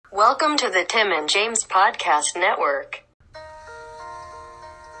Welcome to the Tim and James Podcast Network.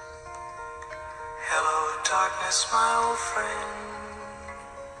 Hello, darkness, my old friend.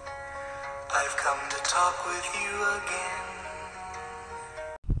 I've come to talk with you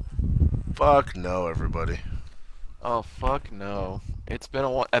again. Fuck no, everybody. Oh, fuck no. It's been a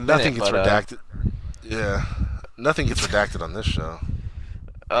minute, Nothing gets but, redacted. Yeah. Nothing gets redacted on this show.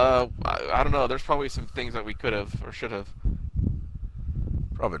 I don't know. There's probably some things that we could have or should have.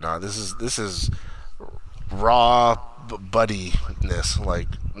 Probably not. This is raw buddiness. Like,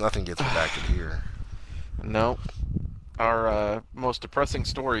 nothing gets redacted here. No. Our most depressing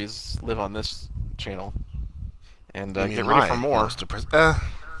stories live on this channel. And get ready for more.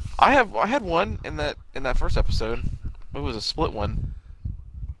 I had one in that first episode. It was a split one.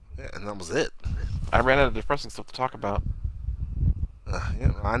 Yeah, and that was it. I ran out of depressing stuff to talk about.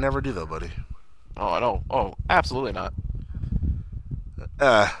 Yeah, I never do though, buddy. Oh, I know. Oh, absolutely not.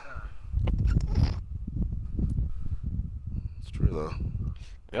 It's true though.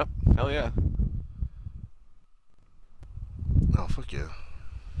 Yep. Hell yeah. Oh, fuck you.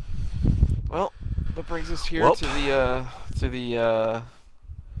 Well, that brings us here Well. to the the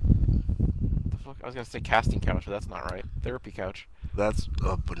fuck? I was gonna say casting couch, but that's not right. Therapy couch. But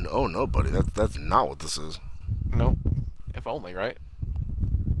no, buddy. That's not what this is. Nope. If only, right?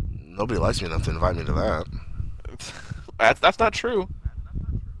 Nobody likes me enough to invite me to that. That's not true.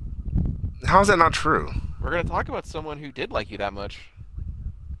 How is that not true? We're gonna talk about someone who did like you that much.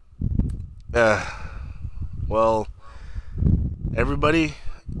 Well, everybody,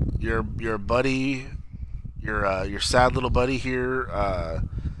 your buddy, your sad little buddy here,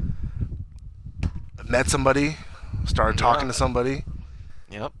 met somebody, started talking to somebody,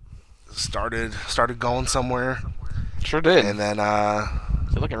 Yep. started going somewhere, Sure did. and then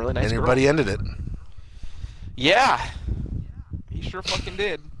You're looking really nice. and your girl. buddy ended it. Yeah. He sure fucking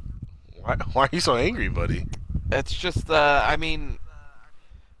did. Why are you so angry, buddy? It's just, I mean,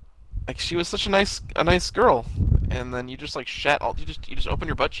 like she was such a nice girl, and then you just like you just open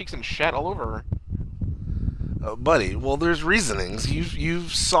your butt cheeks and shat all over her. Buddy, well, there's reasonings. You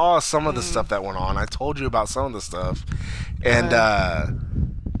saw some of the stuff that went on. I told you about some of the stuff, and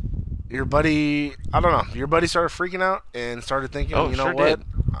your buddy, I don't know, your buddy started freaking out and started thinking, Oh, you know sure what? did.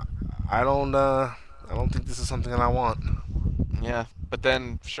 I don't think this is something that I want. Yeah, but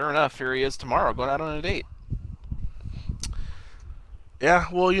then sure enough, here he is tomorrow going out on a date. Yeah,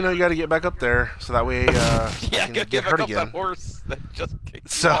 well, you got to get back up there so that way Yeah, I can get get back hurt up that again. horse that just kicked you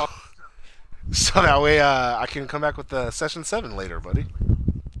So, off. so that way I can come back with session 7 later, buddy.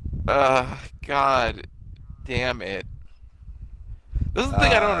 God damn it. This is the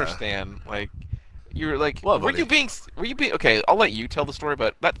thing I don't understand. Like, you're like, What, were buddy? you being, okay, I'll let you tell the story,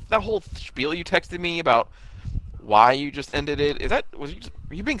 but that whole spiel you texted me about why you just ended it, were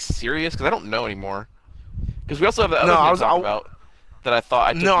you being serious? Because I don't know anymore. Because we also have the other thing to talk about that I thought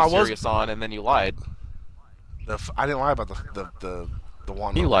I took you serious on, and then you lied. I didn't lie about the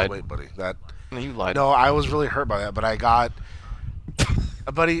one. You lied. Wait, buddy. That. No, you lied. No, I was really hurt by that, but I got,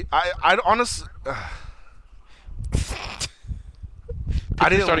 buddy. I honestly, I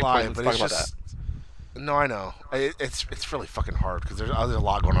didn't lie, but it's just. No, I know. It's really fucking hard because there's a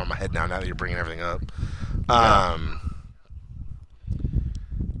lot going on in my head now. Now that you're bringing everything up,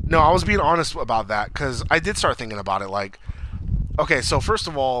 no, I was being honest about that because I did start thinking about it. Like, okay, so first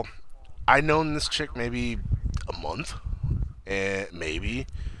of all, I known this chick maybe a month, maybe,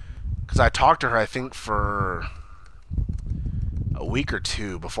 because I talked to her I think for a week or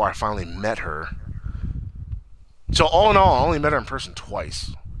two before I finally met her. So all in all, I only met her in person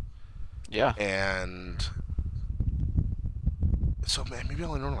twice. Yeah. And so, man, maybe I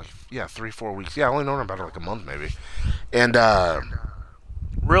only known her 3-4 weeks. Yeah, I only known her about like a month maybe. And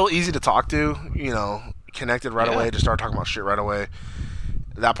real easy to talk to, connected right away, just started talking about shit right away.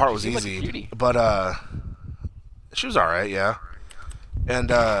 That part was She seemed like a easy. cutie. But she was alright, yeah. And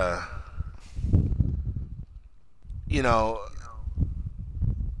you know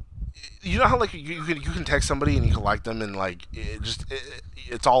how like you can text somebody and you can like them and like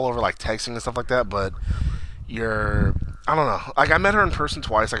it's all over like texting and stuff like that, but I don't know. Like I met her in person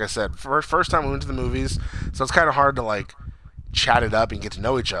twice, like I said. First time we went to the movies, so it's kind of hard to like chat it up and get to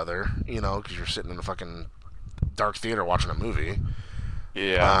know each other, because you're sitting in a fucking dark theater watching a movie.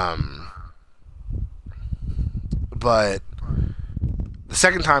 Yeah. But the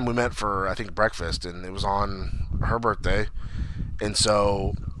second time we met for I think breakfast, and it was on her birthday, and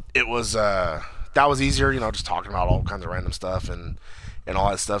so it was that was easier, just talking about all kinds of random stuff and all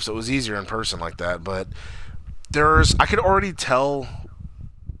that stuff. So it was easier in person like that. But I could already tell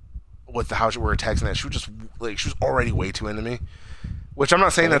with how we were texting that she was already way too into me. Which I'm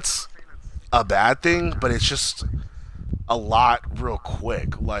not saying that's a bad thing, but it's just a lot real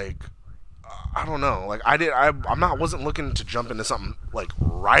quick. Like, I don't know. Like, wasn't looking to jump into something like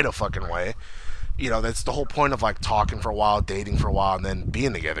right a fucking way. You know, that's the whole point of like talking for a while, dating for a while, and then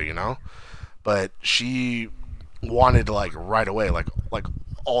being together. You know, but she wanted to like right away, like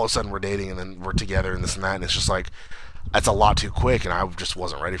all of a sudden we're dating and then we're together and this and that, and it's just like that's a lot too quick, and I just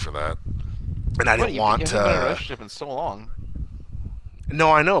wasn't ready for that, and I didn't want to. You've been in a relationship in so long.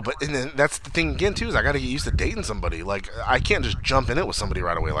 No, I know, but and then that's the thing again too, is I got to get used to dating somebody. Like, I can't just jump in it with somebody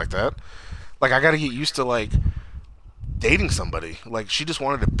right away like that. Like, I got to get used to like dating somebody. Like, she just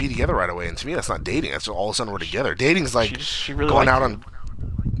wanted to be together right away, and to me, that's not dating. That's just all of a sudden we're together. Dating's like she really going out on.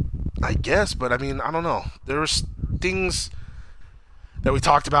 I guess, but I mean, I don't know. There's things that we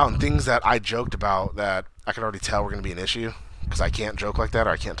talked about and things that I joked about that I could already tell were going to be an issue because I can't joke like that or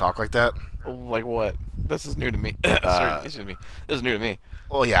I can't talk like that. Like what? This is new to me. Sorry, excuse me. This is new to me.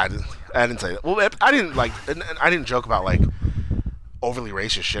 Well, yeah, I didn't say that. Well, I didn't joke about like overly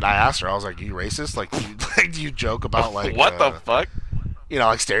racist shit. I asked her. I was like, "Are you racist? Like, do you joke about like what the fuck? You know,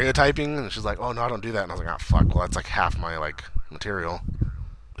 like stereotyping?" And she's like, "Oh no, I don't do that." And I was like, "Oh fuck, well that's like half my like material."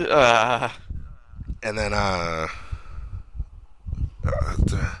 And then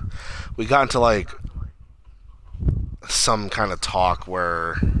we got into like some kind of talk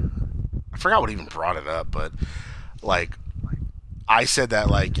where I forgot what even brought it up, but like I said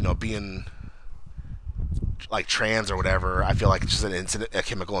that like, you know, being like trans or whatever, I feel like it's just a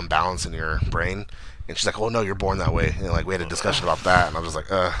chemical imbalance in your brain. And she's like, "Oh no, you're born that way." And like we had a discussion about that, and I was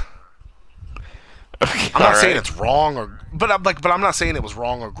like, I'm not saying it's wrong but I'm not saying it was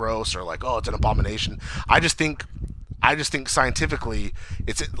wrong or gross or like, oh, it's an abomination. I just think scientifically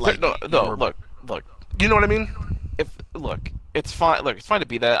it's like no, look. You know what I mean? It's fine. Look, it's fine to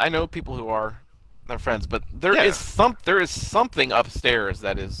be that. I know people who are their friends, but there is something upstairs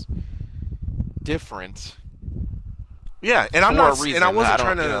that is different. Yeah, and I wasn't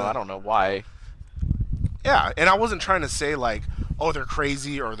trying to. I don't know why. Yeah, and I wasn't trying to say like, oh, they're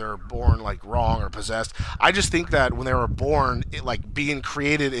crazy or they're born like wrong or possessed. I just think that when they were born, like being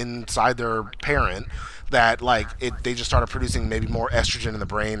created inside their parent, that like they just started producing maybe more estrogen in the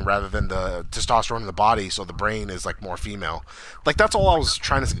brain rather than the testosterone in the body, so the brain is like more female. Like, that's all I was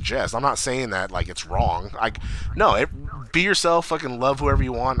trying to suggest. I'm not saying that like it's wrong. Like, no, be yourself, fucking love whoever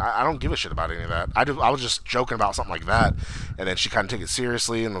you want. I don't give a shit about any of that. I was just joking about something like that, and then she kind of took it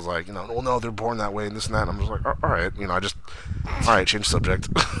seriously and was like, you know, well, no, they're born that way and this and that. And I'm just like, all right, you know, all right, change subject.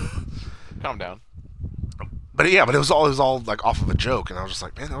 Calm down. But yeah, but it was all like off of a joke, and I was just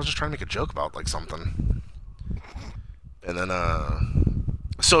like, man, I was just trying to make a joke about like something. And then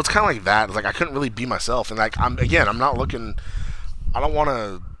so it's kind of like that. It's like I couldn't really be myself, and like I'm not looking. I don't want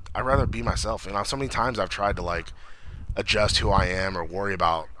to. I'd rather be myself. You know, so many times I've tried to like adjust who I am or worry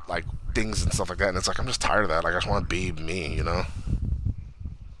about like things and stuff like that, and it's like I'm just tired of that. Like, I just want to be me, you know.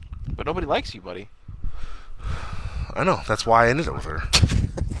 But nobody likes you, buddy. I know. That's why I ended it with her.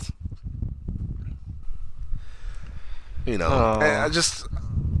 You know,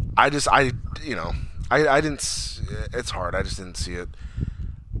 I didn't. It's hard. I just didn't see it.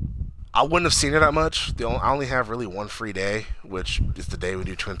 I wouldn't have seen her that much. I only have really one free day, which is the day we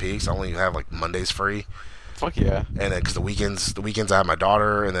do Twin Peaks. I only have like Mondays free. Fuck yeah. And then because the weekends I have my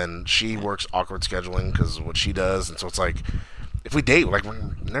daughter, and then she works awkward scheduling because of what she does, and so it's like if we date, like we're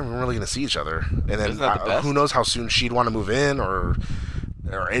never really gonna see each other. And then who knows how soon she'd want to move in or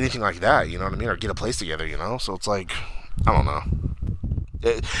anything like that. You know what I mean? Or get a place together. You know? So it's like I don't know.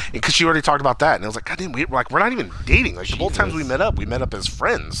 Because she already talked about that, and it was like, God damn, we're not even dating. Like, both times we met up as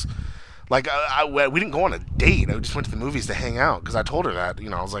friends. Like, we didn't go on a date. I just went to the movies to hang out, because I told her that, you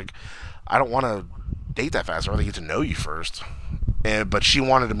know, I was like, I don't want to date that fast. I'd rather get to know you first. But she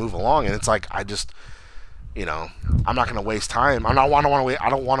wanted to move along, and it's like, I just, you know, I'm not going to waste time. I don't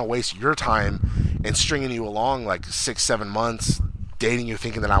want to waste your time and stringing you along, like, 6-7 months, dating you,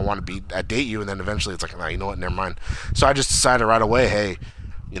 thinking that I want to date you, and then eventually it's like, nah, you know what, never mind. So I just decided right away, hey,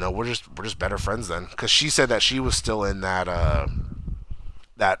 you know, we're just better friends then, because she said that she was still in that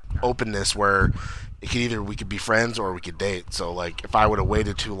openness where we could be friends or we could date. So like, if I would have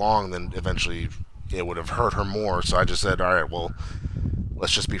waited too long, then eventually it would have hurt her more. So I just said, all right, well,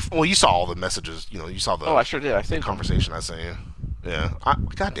 let's just be. Well, you saw all the messages, you know, you saw the. Oh, I sure did. I saved conversation I sent you. Yeah.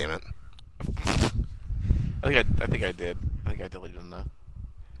 God damn it. I think I did. I think I deleted them though.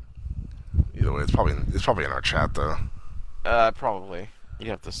 Either way, it's probably in our chat though. Probably.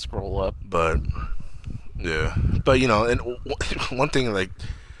 You have to scroll up. But yeah, but you know, and one thing, like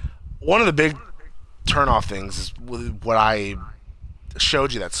one of the big turn-off things is what I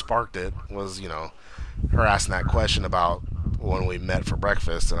showed you that sparked it was, you know, her asking that question about when we met for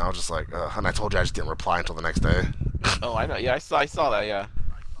breakfast, and I was just like, and I told you I just didn't reply until the next day. Oh, I know. Yeah, I saw that. Yeah.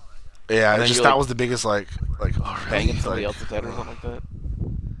 Yeah, it's just that was the biggest like oh, really? Banging somebody else's head or something like that.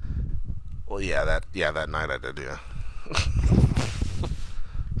 Well, yeah, that night I did, yeah.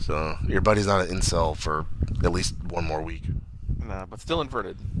 So your buddy's not an incel for at least one more week. Nah, but still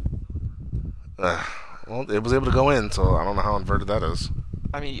inverted. Well, it was able to go in, so I don't know how inverted that is.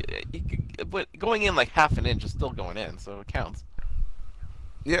 I mean, but going in like half an inch is still going in, so it counts.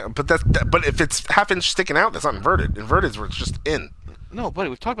 Yeah, but but if it's half inch sticking out, that's not inverted. Inverted is where it's just in. No, buddy,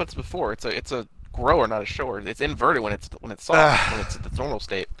 we've talked about this before. It's a grower, not a shower. It's inverted when it's soft, when it's its normal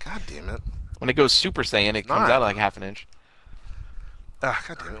state. God damn it! When it goes Super Saiyan, it comes out like half an inch. God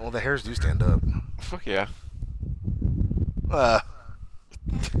damn it! Well, the hairs do stand up. Fuck yeah.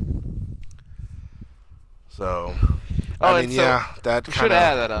 So. Oh, I mean, yeah, that we should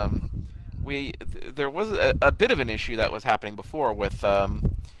add that there was a bit of an issue that was happening before with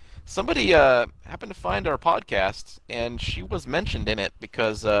somebody happened to find our podcast, and she was mentioned in it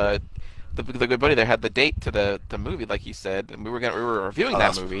because the good buddy there had the date to the movie, like he said, and we were reviewing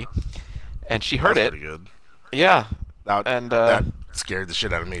that movie, and she heard it. Pretty good. Yeah, that scared the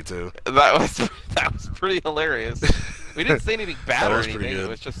shit out of me too. That was pretty hilarious. We didn't say anything bad or anything. It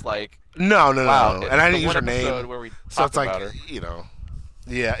was just like no. Wow, and I didn't use her name. Where we so it's like her.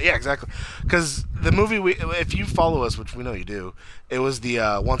 Yeah, exactly. Because the movie, if you follow us, which we know you do, it was the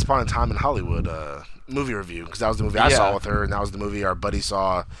Once Upon a Time in Hollywood movie review. Because that was the movie I saw with her, and that was the movie our buddy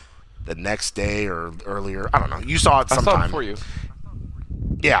saw the next day or earlier. I don't know. You saw it sometime. I saw it before you.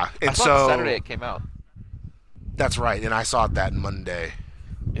 Yeah, and I saw it Saturday it came out. That's right, and I saw it that Monday.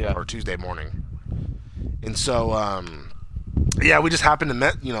 Yeah. Or Tuesday morning. And so, yeah, we just happened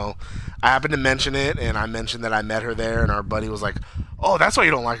to I happened to mention it, and I mentioned that I met her there, and our buddy was like, "Oh, that's why you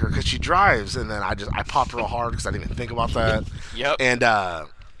don't like her, because she drives." And then I popped real hard because I didn't even think about that. Yep. And I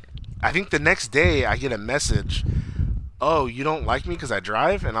think the next day I get a message, "Oh, you don't like me because I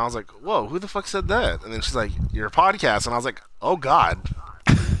drive?" And I was like, "Whoa, who the fuck said that?" And then she's like, "Your podcast," and I was like, "Oh God."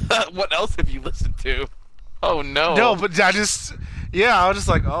 What else have you listened to? Oh no. No, but I was just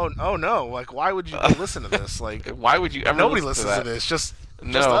like, oh no, like why would you listen to this? Like, why would you ever? Nobody listen listens to this, just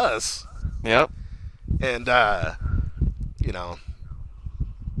No. us. Yep. And I didn't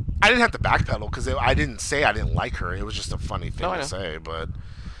have to backpedal because I didn't say I didn't like her. It was just a funny thing to say, but.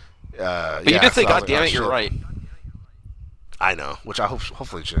 But you did say, "God damn it, you're right." I know, which I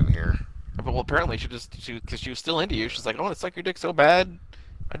hopefully she didn't hear. But well, apparently because she was still into you. She's like, "I want to suck your dick so bad.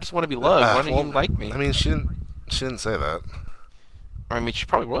 I just want to be loved. Why don't you like me?" I mean, she didn't say that. I mean, she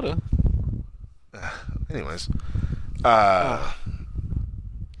probably would have. Anyways,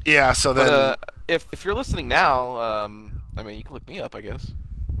 yeah. So then, but, if you're listening now, I mean, you can look me up, I guess.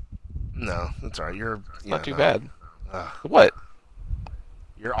 No, that's all right. Not too bad. What?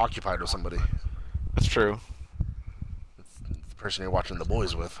 You're occupied with somebody. That's true. It's the person you're watching The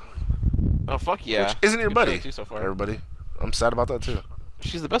Boys with. Oh fuck yeah! Which isn't your buddy? Too, so far. Everybody, I'm sad about that too.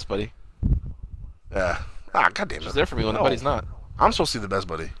 She's the best buddy. Yeah. Goddamn it. She's there for me when the buddy's not. I'm supposed to be the best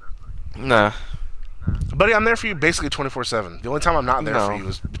buddy. Nah. Buddy, I'm there for you basically 24/7. The only time I'm not there for you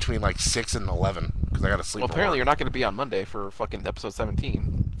is between like 6 and 11 because I gotta sleep. Well, apparently you're not going to be on Monday for fucking episode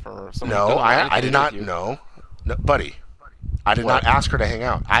 17 for some. No, I did not. No, buddy, I did not ask her to hang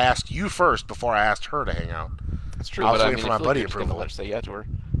out. I asked you first before I asked her to hang out. That's true. I was waiting for my buddy approval. Let her say yeah to her.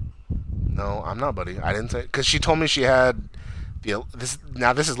 No, I'm not, buddy. I didn't say because she told me she had this.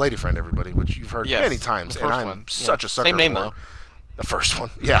 Now this is Lady Friend, everybody, which you've heard many times, and I'm such a sucker. Same name though. The first one,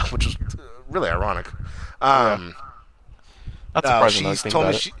 yeah, which was really ironic. Not surprising. She told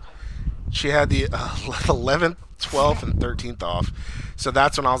me she had the 11th, 12th, and 13th off. So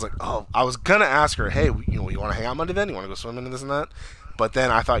that's when I was like, oh, I was gonna ask her, hey, you want to hang out Monday then? You want to go swimming and this and that? But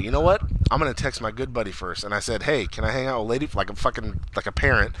then I thought, you know what? I'm gonna text my good buddy first, and I said, hey, can I hang out with Lady like a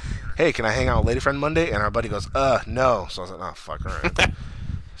parent? Hey, can I hang out with Lady Friend Monday? And our buddy goes, no. So I was like, oh fuck, all right.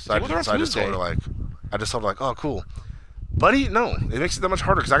 So I just told her like, oh cool. Buddy, no, it makes it that much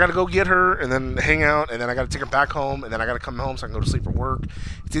harder because I got to go get her and then hang out and then I got to take her back home and then I got to come home so I can go to sleep for work.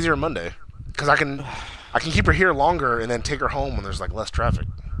 It's easier on Monday because I can keep her here longer and then take her home when there's like less traffic.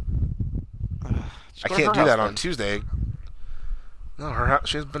 I can't do that on Tuesday. No, her house,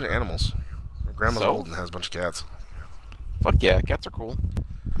 she has a bunch of animals. Her grandma's old and has a bunch of cats. Fuck yeah, cats are cool.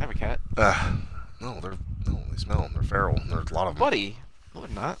 I have a cat. No, they smell. They're feral. There's a lot of them. Buddy, no, they're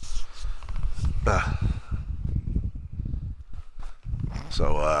not.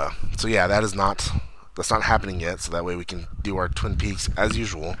 So yeah, that's not happening yet. So that way we can do our Twin Peaks as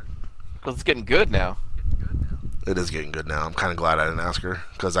usual. Because it's getting good now. It is getting good now. I'm kind of glad I didn't ask her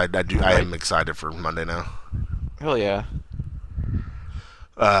because I am excited for Monday now. Hell yeah.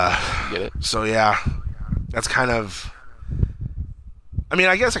 Get it? So yeah, that's kind of. I mean,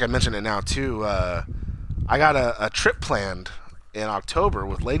 I guess I can mention it now too. I got a trip planned in October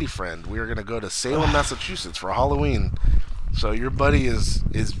with Lady Friend. We are gonna go to Salem, Massachusetts for Halloween. So your buddy is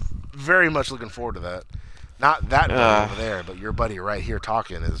very much looking forward to that. Not that buddy over there, but your buddy right here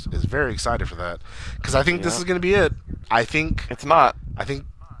talking is very excited for that. Because I think this is gonna be it. I think It's not. I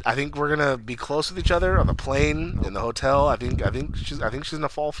think we're gonna be close with each other on the plane, in the hotel. I think she's gonna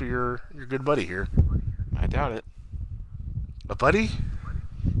fall for your good buddy here. I doubt it. A buddy?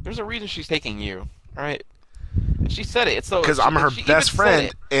 There's a reason she's taking you. All right. And she said it. It's so Because I'm her she best even said friend,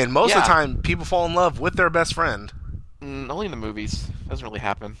 it. and most of Yeah. the time people fall in love with their best friend. Only in the movies. Doesn't really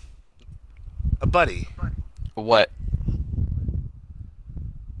happen. A buddy. What?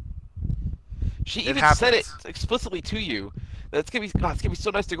 She It even happens. said it explicitly to you. That it's gonna be so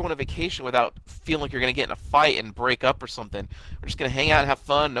nice to go on a vacation without feeling like you're gonna get in a fight and break up or something. We're just gonna hang out and have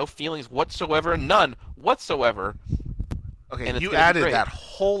fun, no feelings whatsoever, none whatsoever. Okay, And it's you gonna be added great. that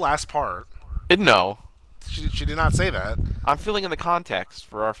whole last part. No, She did not say that. I'm filling in the context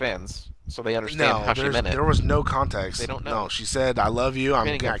for our fans so they understand No, how she meant it. there was no context. They don't know. No, she said, "I love you.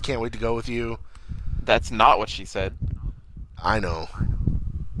 I can't wait to go with you." That's not what she said. I know.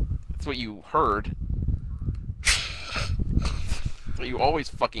 That's what you heard. That's what you always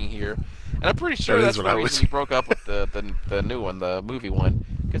fucking hear. And I'm pretty sure That that's is the what I reason was- you broke up with the new one, the movie one,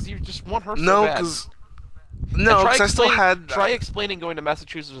 because you just want her so No, bad. because And I still had. try explaining going to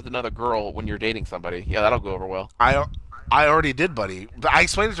Massachusetts with another girl when you're dating somebody. Yeah, that'll go over well. I already did, buddy. But I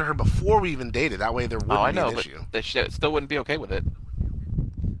explained it to her before we even dated. That way there wouldn't Oh, I be know, an but issue. they still wouldn't be okay with it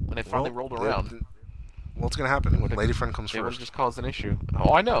when it finally rolled around. What's gonna happen? Would've- Lady Friend comes It would first. just cause an issue.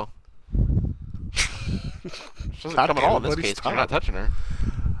 Oh, I know. She doesn't God come at damn all it, in this buddy, case. 'Cause You're stop. not touching her.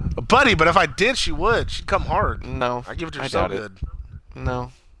 Buddy, but if I did, she would. She'd come hard. No, I give it to her I so doubt it. good.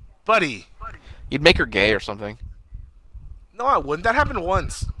 No, Buddy. you'd make her gay or something. No, I wouldn't. That happened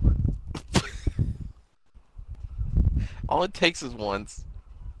once. All it takes is once.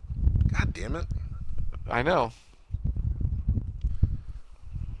 God damn it. I know.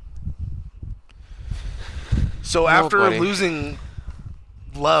 So Oh, after buddy. losing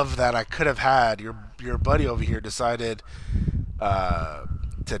love that I could have had, your buddy over here decided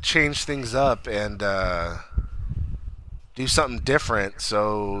to change things up and do something different.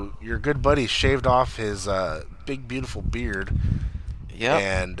 So your good buddy shaved off his big beautiful beard, Yeah.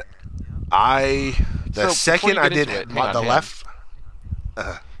 and So, before second you I get did into it, it, hang on, the hang on. left.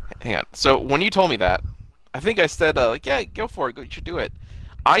 Hang on. So when you told me that, I think I said like, yeah, go for it. You should do it.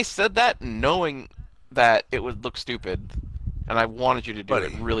 I said that knowing that it would look stupid, and I wanted you to do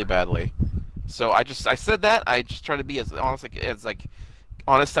it Buddy. really badly. So I said that. I just tried to be as honest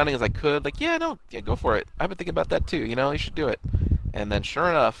honest sounding as I could. Like, yeah, no, yeah, go for it. I've been thinking about that too. You know, you should do it. And then sure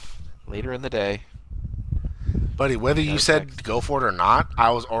enough, later in the day, Buddy, whether you That's said next. go for it or not, I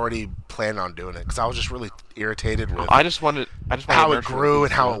was already planning on doing it because I was just really irritated with I just wanted how to it nurture grew the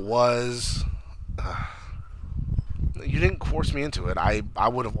and how it feelings. was. You didn't force me into it. I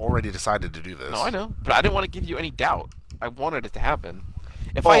would have already decided to do this. No, I know, but I didn't want to give you any doubt. I wanted it to happen.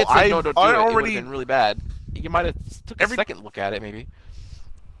 If Oh, I had said I- no, don't do I it, it would already- have been really bad. You might have took Every- a second look at it, maybe.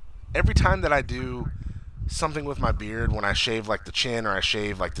 Every time that I do something with my beard, when I shave like the chin or I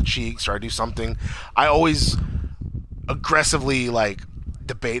shave like the cheeks or I do something, I always aggressively like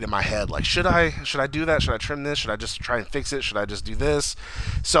debate in my head like should I do that, should I trim this, should I just try and fix it, should I just do this.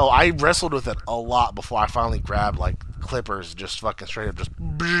 So I wrestled with it a lot before I finally grabbed like clippers, just fucking straight up just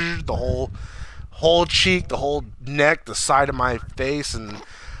the whole cheek, the whole neck, the side of my face, and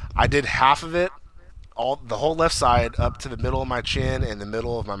I did half of it, the whole left side up to the middle of my chin and the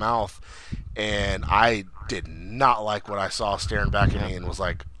middle of my mouth, and I did not like what I saw staring back at me and was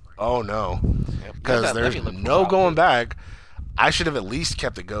like, oh no. Yep. Because Let there's me look no cool going outfit. back. I should have at least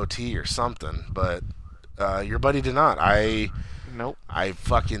kept a goatee or something, but your buddy did not. I Nope.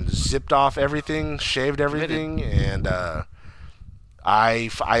 fucking zipped off everything, shaved everything, and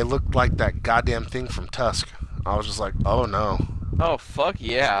I looked like that goddamn thing from Tusk. I was just like, oh no. Oh fuck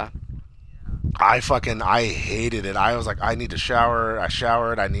yeah. I hated it. I was like, I need to shower. I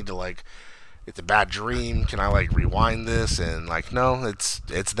showered. I need to like, it's a bad dream. Can I like rewind this? And like, no, it's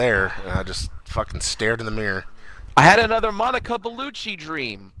there. And I just fucking stared in the mirror. I had another Monica Bellucci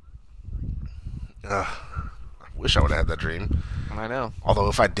dream. I wish I would have had that dream. I know. Although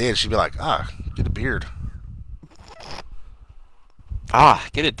if I did, she'd be like, get a beard. Ah,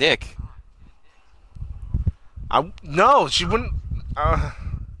 get a dick. No, she wouldn't.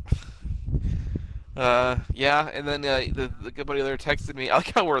 Yeah, and then the good buddy there texted me. I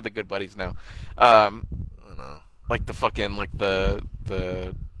like how we're the good buddies now. I don't know. like the fucking like the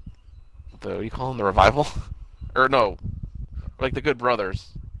what do you call them? The revival, or no, like the Good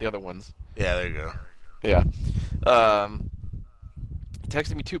Brothers, the other ones. Yeah, there you go. Yeah. He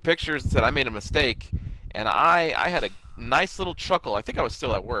texted me 2 pictures and said I made a mistake, and I had a nice little chuckle. I think I was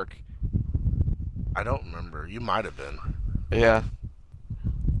still at work. I don't remember. You might have been. Yeah.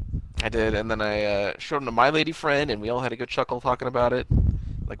 I did, and then I showed him to my lady friend, and we all had a good chuckle talking about it.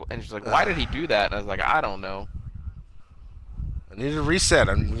 Like, and she's like, "Why did he do that?" And I was like, "I don't know." I need to reset.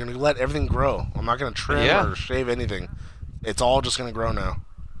 I'm gonna let everything grow. I'm not gonna trim or shave anything. It's all just gonna grow now.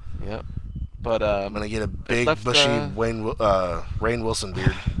 Yep. But I'm gonna get a big, bushy Rainn Wilson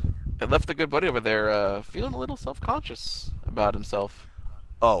beard. It left the good buddy over there feeling a little self-conscious about himself.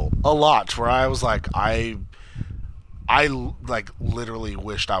 Oh, a lot. Where I was like, I like literally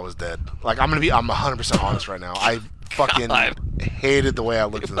wished I was dead. Like I'm 100% honest right now. I fucking hated the way I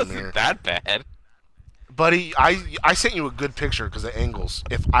looked in the mirror. It wasn't that bad. Buddy, I sent you a good picture because of angles.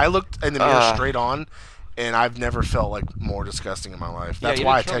 If I looked in the mirror straight on, and I've never felt like more disgusting in my life. That's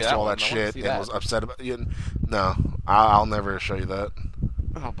why I texted all that shit and was upset about you. No, I'll never show you that.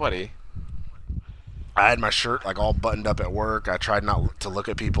 Oh, buddy. I had my shirt like all buttoned up at work. I tried not to look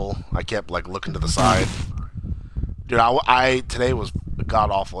at people. I kept like looking to the side. Dude, I today was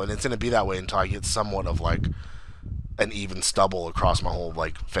god awful, and it's gonna be that way until I get somewhat of like an even stubble across my whole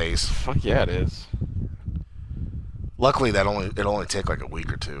like face. Fuck yeah, it is. Luckily, it'll only take like a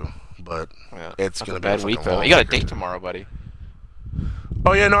week or 2, but it's gonna be a bad week though. You got a date tomorrow, buddy.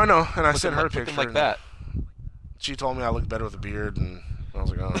 Oh yeah, no, I know, and I sent her a picture like that. She told me I looked better with a beard, and I was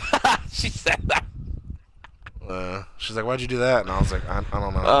like, oh. She said that. She's like, why'd you do that? And I was like, I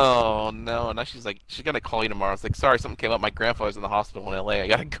don't know. Oh no! Now she's gonna call you tomorrow. It's like, sorry, something came up. My grandfather's in the hospital in LA. I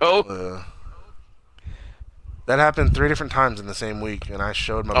gotta go. That happened 3 different times in the same week, and I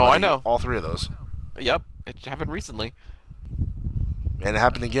showed my buddy I know. all 3 of those. Yep, it happened recently. And it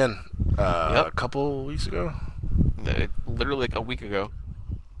happened again a couple weeks ago. Literally like a week ago.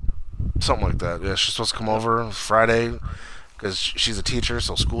 Something like that. Yeah, she's supposed to come over Friday because she's a teacher,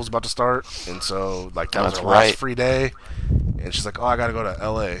 so school's about to start, and so like that was her last free day. And she's like, "Oh, I gotta go to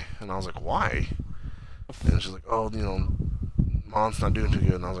LA," and I was like, "Why?" And she's like, "Oh, you know, Mom's not doing too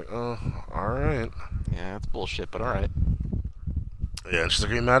good," and I was like, "Oh, all right." Yeah, that's bullshit, but all right. Yeah, and she's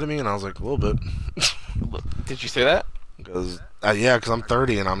like, "Are you mad at me?" And I was like, "A little bit." Did you say that? Because because I'm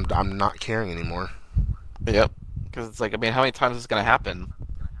 30 and I'm not caring anymore. Yep. Because it's like, I mean, how many times is this gonna happen?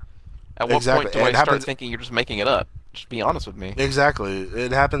 At what point do I start thinking you're just making it up? Just be honest with me. Exactly.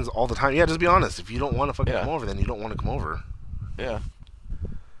 It happens all the time. Yeah, just be honest. If you don't want to fucking come over, then you don't want to come over. Yeah.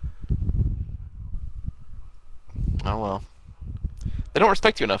 Oh well. They don't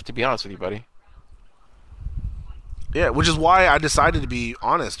respect you enough, to be honest with you, buddy. Yeah, which is why I decided to be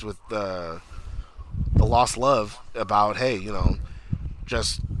honest with the lost love about, hey, you know,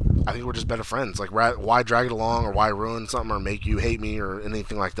 I think we're just better friends. Like, why drag it along, or why ruin something, or make you hate me, or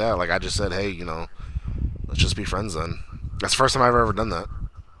anything like that? Like, I just said, hey, you know, let's just be friends then. That's the first time I've ever done that.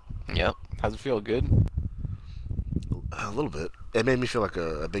 Yep. How's it feel? Good? A little bit. It made me feel like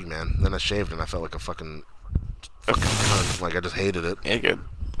a big man. Then I shaved and I felt like a fucking cunt. Like, I just hated it. Yeah, good.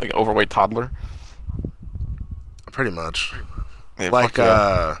 Like an overweight toddler? Pretty much. Yeah, like,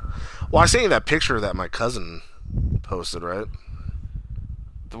 well, I sent you that picture that my cousin posted, right?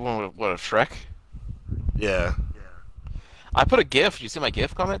 The one with, what, Shrek? Yeah. I put a GIF. Did you see my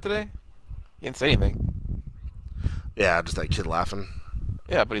GIF comment today? He didn't say anything. Yeah, just that kid laughing.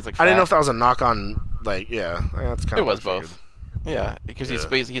 Yeah, but he's like fat. I didn't know if that was a knock on, like, that's kind of. It was both. Yeah, because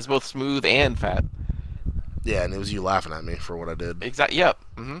he's both smooth and fat. Yeah, and it was you laughing at me for what I did. Exactly. Yep.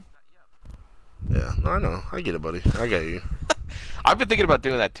 Mm-hmm. Yeah, no, I know. I get it, buddy. I get you. I've been thinking about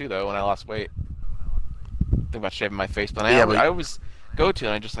doing that too, though. When I lost weight, think about shaving my face, but I always go to,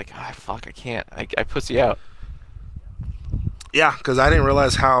 and I'm just like, fuck, I can't. I pussy out. Yeah, because I didn't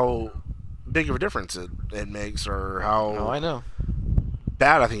realize how big of a difference it makes, or how. Oh, I know.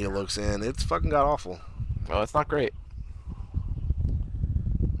 Bad I think it looks, and it's fucking god awful. Well, it's not great.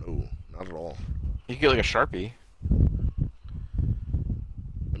 No, not at all. You could get like a Sharpie.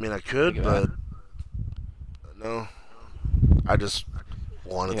 I mean, I could, but no. I just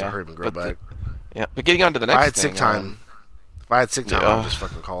wanted to hurry up and grow back. But getting on to the next thing. If I had sick time, I'd just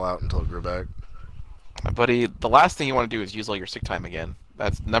fucking call out until it grew back. Buddy, the last thing you want to do is use all your sick time again.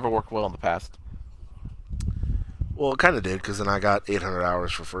 That's never worked well in the past. Well, it kind of did, because then I got 800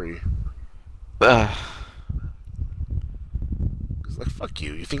 hours for free. Ugh. Cause like, fuck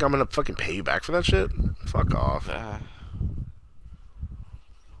you. You think I'm gonna fucking pay you back for that shit? Fuck off.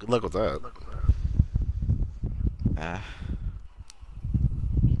 Good luck with that.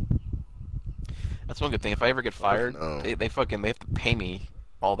 That's one good thing. If I ever get fired, No. they have to pay me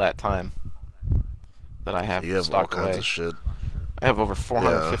all that time that I have You have all stocked kinds away. of shit. I have over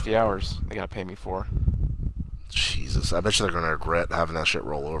 450 hours they gotta pay me for. Jesus, I bet you they're gonna regret having that shit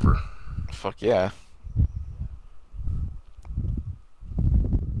roll over. Fuck yeah.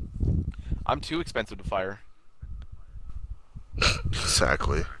 I'm too expensive to fire.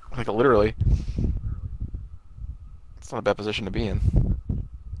 Exactly. Like, literally. It's not a bad position to be in.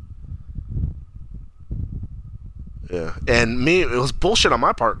 Yeah, and me, it was bullshit on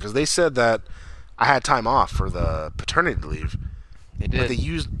my part because they said that I had time off for the paternity leave. They did. But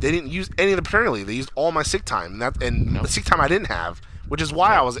they didn't use any of the paternity leave. They used all my sick time, and Nope. the sick time I didn't have, which is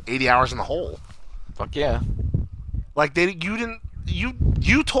why I was 80 hours in the hole. Fuck yeah. Like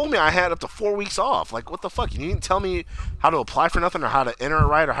you told me I had up to 4 weeks off. Like, what the fuck? You didn't tell me how to apply for nothing or how to enter it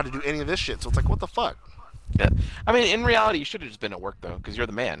right or how to do any of this shit. So it's like, what the fuck? Yeah. I mean, in reality, you should have just been at work, though, because you're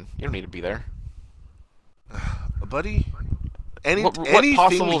the man. You don't need to be there. Buddy, What anything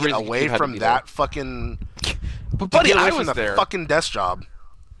possible to get reason could away you have to from be that fucking... But, buddy, get away I from was the there. fucking desk job.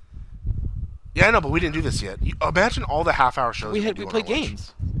 Yeah, I know, but we didn't do this yet. Imagine all the half-hour shows We do play on our lunch.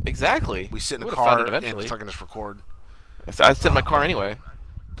 games. Exactly. We sit in the would've found car it and eventually. fucking just record. I sit in my car anyway.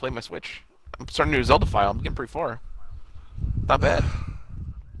 Play my Switch. I'm starting to do Zelda file. I'm getting pretty far. Not bad.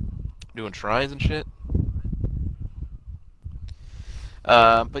 Doing shrines and shit.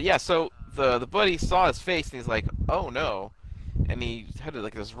 But yeah, so the buddy saw his face and he's like, "Oh no," and he had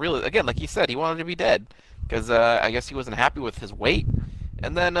like this really, again, like he said, he wanted to be dead because I guess he wasn't happy with his weight,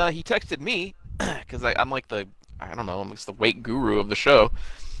 and then he texted me because I'm like I don't know, I'm just the weight guru of the show.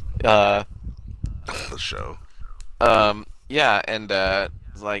 The show. Yeah, and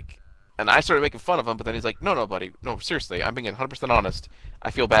it's like, and I started making fun of him, but then he's like, "No, buddy, no, seriously, I'm being 100% honest.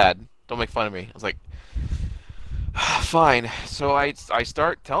 I feel bad. Don't make fun of me." I was like, fine. So I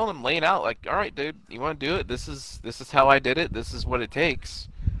start telling him, laying out like, all right, dude, you want to do it? This is how I did it. This is what it takes.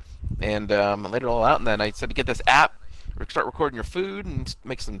 And I laid it all out, and then I said to get this app, start recording your food, and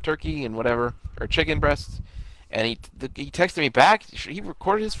make some turkey and whatever, or chicken breasts. And he texted me back. He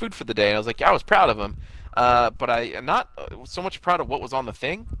recorded his food for the day, and I was like, yeah, I was proud of him. But I am not so much proud of what was on the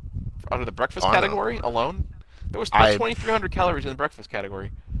thing, under the breakfast category alone. There was 2,300 calories in the breakfast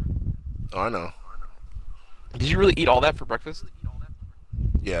category. Oh, I know. Did you really eat all that for breakfast?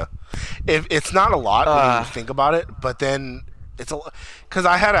 Yeah. If it's not a lot when you think about it, but then it's a because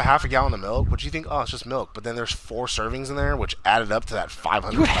I had a half a gallon of milk, which you think, oh, it's just milk, but then there's 4 servings in there, which added up to that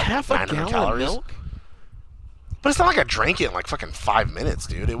 500. You had half a 900 gallon calories. of milk? But it's not like I drank it in like fucking 5 minutes,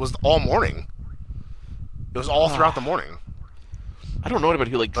 dude. It was all morning. It was all throughout the morning. I don't know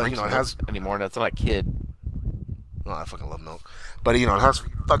anybody who like But, drinks you know, it milk has- anymore. That's not a kid. Oh, I fucking love milk. But you know, it has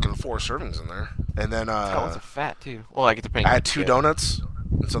fucking 4 servings in there, and then Gallons of fat too. Well, I get to pay. I had 2 donuts,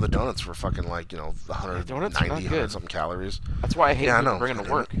 and so the donuts were fucking like, you know, Donuts are 190, not 100 good. something calories. That's why I hate Yeah, I people know. bringing them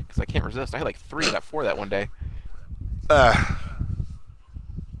to work because I can't resist. I had like 3, I got 4 that one day.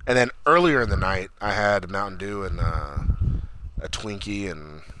 And then earlier in the night, I had Mountain Dew and a Twinkie,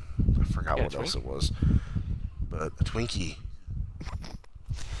 and I forgot Yeah, what else it was. But a Twinkie.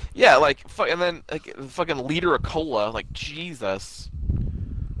 Yeah, like and then like a fucking liter of cola. Like Jesus.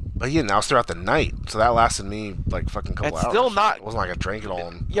 But yeah, now it's throughout the night, so that lasted me like fucking couple It's hours. still not- It wasn't like I drank it all.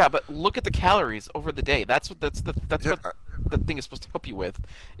 In... Yeah, but look at the calories over the day. That's what Yeah, what the thing is supposed to help you with.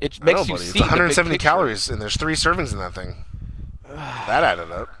 It I makes know, you buddy. see It's 170 the big picture. calories, and there's 3 servings in that thing. That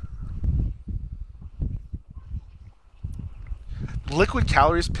added up. Liquid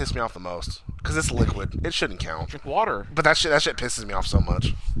calories piss me off the most because it's liquid. It shouldn't count. Drink water. But that shit pisses me off so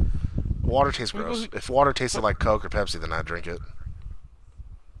much. Water tastes Wait, gross. wait. If water tasted like Coke or Pepsi, then I'd drink it.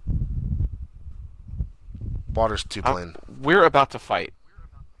 Water's too plain. We're about to fight.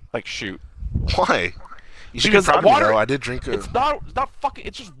 Like shoot. Why? You should Because be proud water- of me, though. I did drink it. It's not fucking.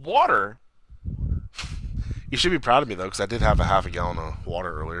 It's just water. You should be proud of me, though, because I did have a half a gallon of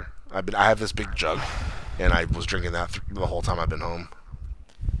water earlier. I have this big jug, and I was drinking that the whole time I've been home.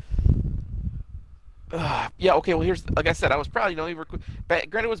 Yeah, okay, well, here's, like I said, I was proud, you know,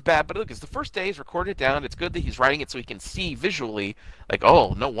 granted it was bad, but look, it's the first day, he's recorded it down, it's good that he's writing it so he can see visually, like,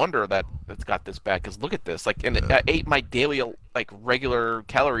 oh, no wonder that it's got this bad, because look at this, like, and I ate my daily, like, regular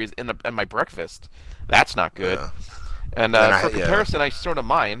calories in my breakfast. That's not good. Yeah. And And for comparison, I sort of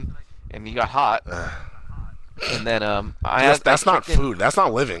mine, and he got hot, and then, That's not food. That's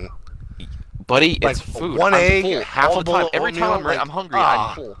not living. Buddy, Like, it's food. one I'm egg, full half all a the bowl time. of Every time oatmeal, like, I'm hungry,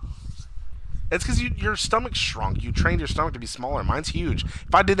 I'm full. It's because your stomach shrunk. You trained your stomach to be smaller. Mine's huge.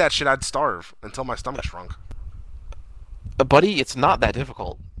 If I did that shit, I'd starve until my stomach shrunk. Buddy, it's not that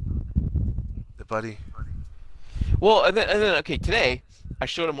difficult. Buddy. Well, and then okay, today I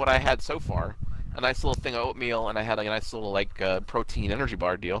showed him what I had so far, a nice little thing of oatmeal, and I had like a nice little like protein energy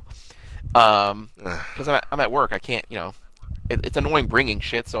bar deal. Because I'm at work, I can't, it's annoying bringing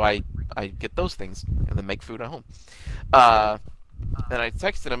shit, so I get those things and then make food at home. And I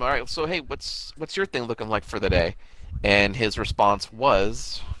texted him, all right, so hey, what's your thing looking like for the day? And his response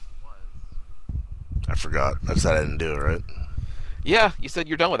was, I forgot. I said I didn't do it, right? yeah, you said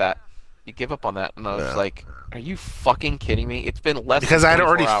you're done with that. You give up on that, and I was like, are you fucking kidding me? It's been less because than I'd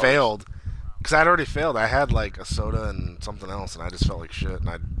already 24 hours. failed. Because I'd already failed. I had like a soda and something else, and I just felt like shit. And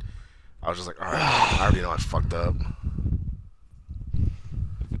I was just like, all right, I already know I fucked up.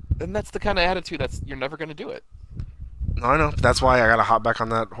 And that's the kind of attitude you're never gonna do it. No, I know. That's why I gotta hop back on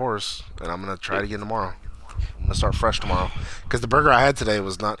that horse, and I'm gonna try it again tomorrow. I'm gonna start fresh tomorrow. Because the burger I had today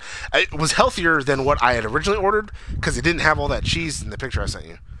was not. It was healthier than what I had originally ordered. Because it didn't have all that cheese in the picture I sent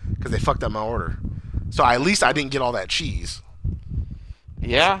you. Because they fucked up my order. So at least I didn't get all that cheese.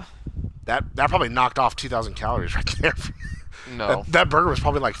 Yeah. That probably knocked off 2,000 calories right there. No. That burger was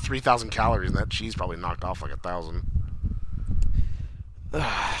probably like 3,000 calories, and that cheese probably knocked off like 1,000. I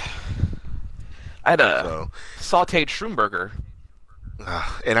had a sautéed shroom burger.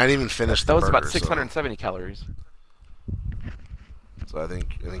 And I didn't even finish the That was burger, about 670 calories. So I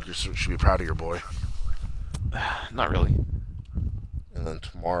think you should be proud of your boy. Not really. And then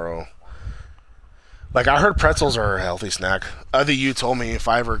tomorrow, like I heard pretzels are a healthy snack. Other you told me if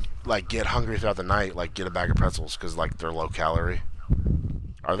I ever like get hungry throughout the night, like get a bag of pretzels because like they're low calorie.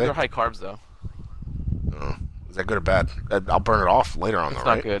 Are they? They're high carbs though. Oh. Is that good or bad? I'll burn it off later on. It's though,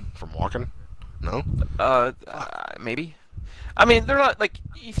 not right? good. From walking. No. Maybe. I mean, they're not like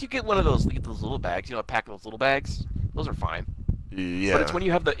if you get one of those, you get those little bags. A pack of those little bags. Those are fine. Yeah. But it's when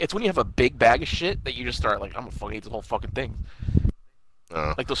you have a big bag of shit that you just start like I'm gonna fucking eat the whole fucking thing.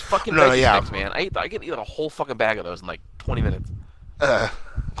 Like those fucking veggie sticks, man. I get a whole fucking bag of those in like 20 minutes. That's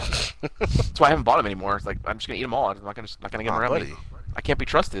why I haven't bought them anymore. It's like I'm just gonna eat them all. I'm not gonna get them around buddy. me. I can't be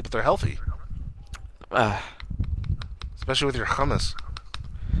trusted. But they're healthy, especially with your hummus.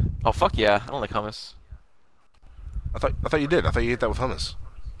 Oh fuck yeah! I don't like hummus. I thought you did. I thought you ate that with hummus.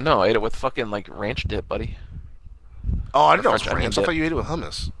 No, I ate it with fucking like ranch dip, buddy. Oh, I didn't know it was French onion ranch. I dip. thought you ate it with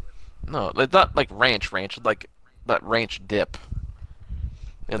hummus. No, it's not like ranch, like that ranch dip.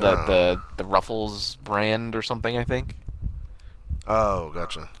 The Ruffles brand or something, I think. Oh,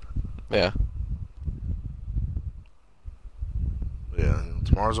 gotcha. Yeah. Yeah,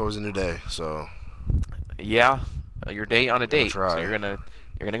 tomorrow's always a new day, so Yeah, your date on a date. try. So you're gonna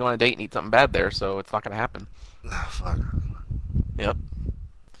go on a date and eat something bad there, so it's not gonna happen. fuck. Yep.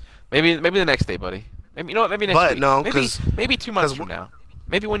 Maybe the next day, buddy. Maybe you know what? Maybe next But week. no, maybe 2 months from now.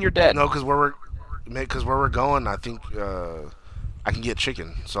 Maybe when you're dead. No, because where we're going, I think I can get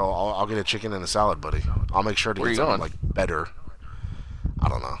chicken, so I'll get a chicken and a salad, buddy. I'll make sure to Where get you something going? like better. I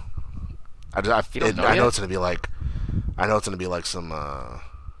don't know. You don't know I know yet? it's gonna be like, some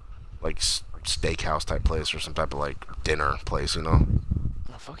like steakhouse type place or some type of like dinner place, you know.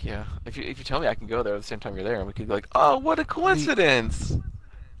 Oh, fuck yeah! If you tell me I can go there at the same time you're there, and we could be like, oh, what a coincidence!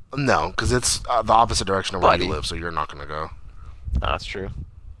 No, because it's the opposite direction of where Buddy. you live, so you're not gonna go. No, that's true.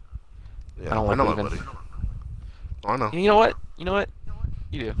 Yeah, I don't like know my leaving. buddy. I know. You know what?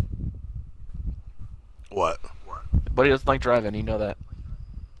 You do. What? Buddy doesn't like driving. You know that.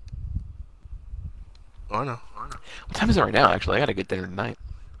 I know. What time is it right now? Actually, I gotta get dinner tonight.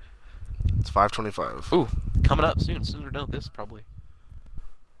 It's 5:25. Ooh, coming up soon. Sooner than this, probably.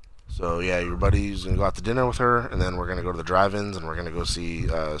 So yeah, your buddy's gonna go out to dinner with her, and then we're gonna go to the drive-ins, and we're gonna go see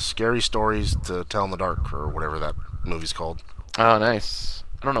Scary Stories to Tell in the Dark, or whatever that movie's called. Oh, nice.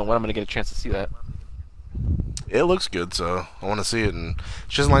 I don't know when I'm gonna get a chance to see that. It looks good, so I want to see it. And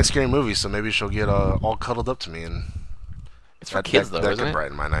she doesn't like scary movies, so maybe she'll get all cuddled up to me, and It's for kids, though, that isn't could it?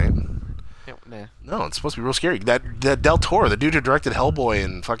 brighten my night. Yeah, nah. No, it's supposed to be real scary. That Del Toro, the dude who directed Hellboy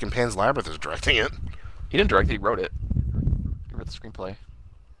and fucking Pan's Labyrinth, is directing it. He didn't direct it. He wrote it. He wrote the screenplay.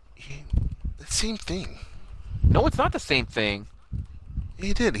 The same thing. No, it's not the same thing.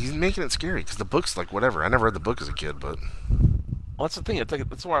 He did. He's making it scary because the book's like whatever. I never read the book as a kid, but Well, that's the thing. It's like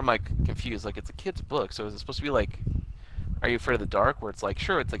that's where I'm like confused. Like, it's a kid's book, so is it supposed to be like, Are You Afraid of the Dark? Where it's like,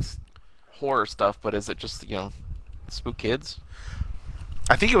 sure, it's like horror stuff, but is it just spook kids?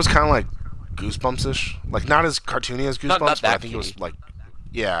 I think it was kind of like Goosebumps-ish. Like not as cartoony as Goosebumps, Not but I that think it was key. like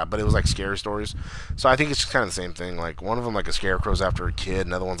but it was like scary stories. So I think it's just kind of the same thing. Like one of them like a scarecrow's after a kid,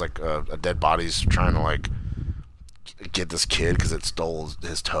 another one's like a dead body's trying to like get this kid because it stole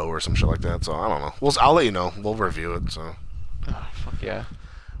his toe or some shit like that. So I don't know. I'll let you know. We'll review it. So Oh, fuck yeah.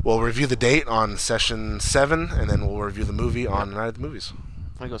 we'll review the date on session 7, and then we'll review the movie on Night at the Movies.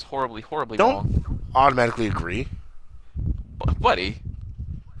 When it goes horribly, horribly Don't wrong. automatically agree. Buddy,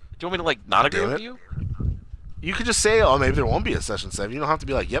 you want me to like not agree Damn with it. you? You could just say, oh, maybe there won't be a session 7. You don't have to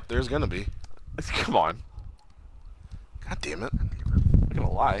be like, yep, there's gonna be. Come on. God damn it. I'm not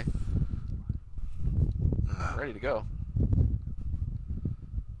gonna lie. I'm ready to go.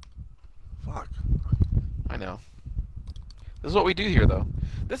 Fuck. I know. This is what we do here, though.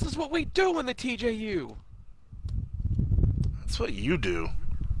 This is what we do in the TJU. That's what you do.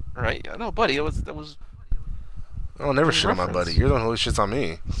 All right? No, buddy. That was. I'll never shit on my reference. buddy. You're the one who always shits on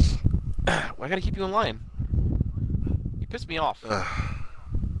me. Well, I gotta keep you in line. You piss me off.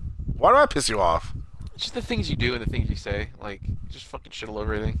 Why do I piss you off? It's just the things you do and the things you say. Like, you just fucking shit all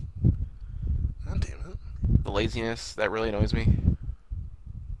over everything. God damn it. The laziness, that really annoys me.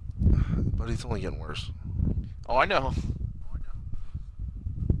 Buddy, it's only getting worse. Oh, I know.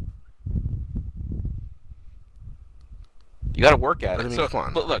 You gotta work at But it. I mean, So, come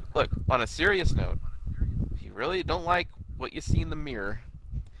on. but look, on a serious note, if you really don't like what you see in the mirror,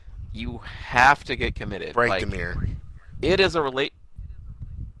 you have to get committed. Break Like, the mirror. It is a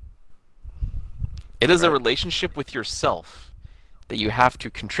relationship with yourself that you have to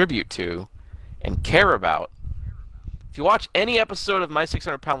contribute to and care about. If you watch any episode of My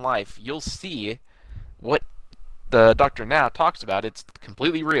 600-Pound Life, you'll see what the Dr. Now talks about. It's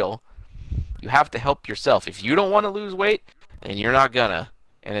completely real. You have to help yourself. If you don't want to lose weight, then you're not gonna,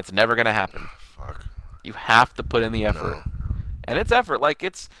 and it's never gonna happen. Fuck. You have to put in the effort. No. And it's effort. Like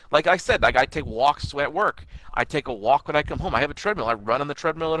I said, like I take walks at work. I take a walk when I come home. I have a treadmill. I run on the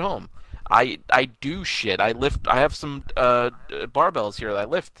treadmill at home. I do shit. I lift. I have some barbells here that I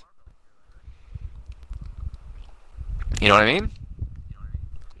lift. You know what I mean?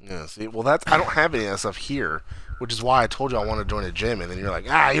 Yeah, see, well, I don't have any of that stuff here, which is why I told you I want to join a gym, and then you're like,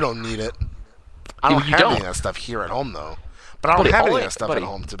 you don't need it. I don't have any of that stuff here at home, though. But I don't have any of that stuff at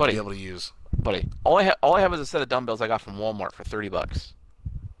home to be able to use. Buddy, all I have is a set of dumbbells I got from Walmart for $30.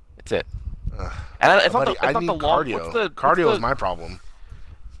 That's it. And it's Buddy, not the, it's I need not the long. cardio. Cardio is my problem.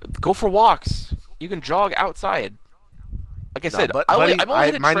 Go for walks. You can jog outside. Like I said,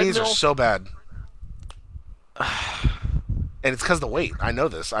 my knees are so bad. And it's because of the weight. I know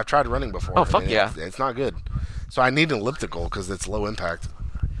this. I've tried running before. Oh, fuck yeah. It's not good. So I need an elliptical because it's low impact.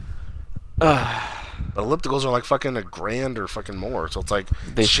 But ellipticals are like fucking $1,000 or fucking more. So it's like,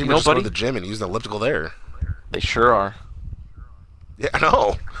 she would just go to the gym and use an elliptical there. They sure are. Yeah, I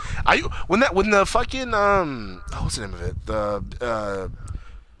know. When the fucking what's the name of it? The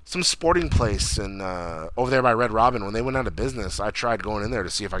some sporting place in over there by Red Robin, when they went out of business, I tried going in there to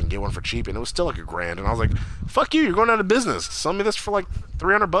see if I can get one for cheap, and it was still like $1,000. And I was like, "Fuck you! You're going out of business. Sell me this for like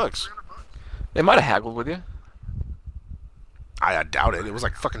 $300." They might have haggled with you. I doubt it. It was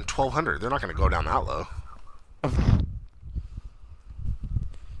like fucking $1,200. They're not going to go down that low.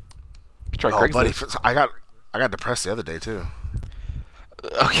 Try Oh, Craigslist. buddy, I got depressed the other day too.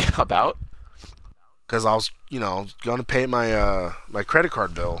 Okay, about? Because I was, going to pay my my credit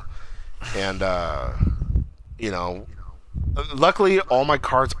card bill, and luckily all my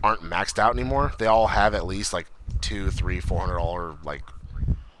cards aren't maxed out anymore. They all have at least like $200, $300, $400 like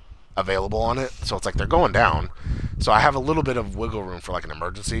available on it. So it's like they're going down. So I have a little bit of wiggle room for like an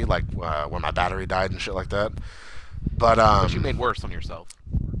emergency, like when my battery died and shit like that. But you made worse on yourself.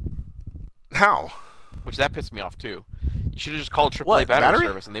 How? Which that pissed me off too. You should have just called AAA What, battery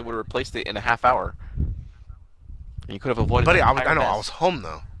service and they would have replaced it in a half hour. And you could have avoided. Buddy, I know. I was home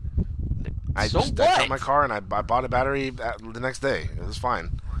though. I took my car and I bought a battery the next day. It was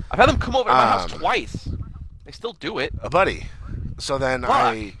fine. I've had them come over to my house twice. They still do it. Buddy. So then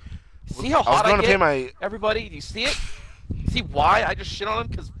Fuck. See how hot I was going I to get? pay my. Everybody, do you see it? See why I just shit on them?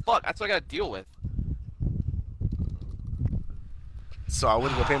 Because fuck, that's what I gotta deal with. So I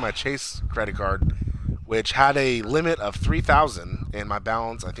went to go pay my Chase credit card, which had a limit of $3,000, and my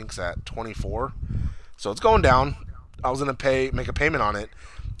balance I think is at $24. So it's going down. I was gonna make a payment on it.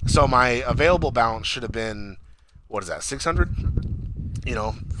 So my available balance should have been, what is that, $600?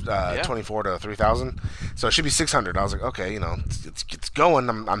 24 to 3,000. So it should be $600. I was like, okay, it's going.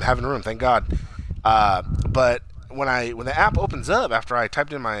 I'm having room, thank God. But when the app opens up after I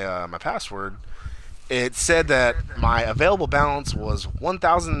typed in my my password, it said that my available balance was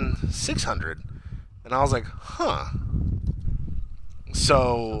 $1,600, and I was like, huh.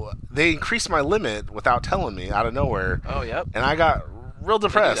 So they increased my limit without telling me out of nowhere. Oh, yep. And I got real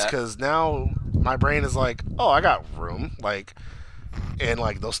depressed because now my brain is like, oh, I got room, like, and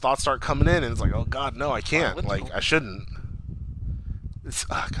like those thoughts start coming in, and it's like, oh God, no, I can't, like, I shouldn't. It's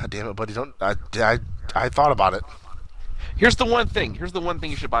God damn it, buddy, don't. I thought about it. Here's the one thing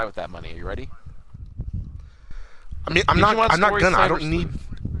you should buy with that money. Are you ready? I mean, I'm not gonna. I don't need.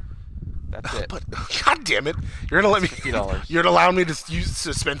 That's it. But God damn it, you're gonna let me. $50. You're gonna allow me to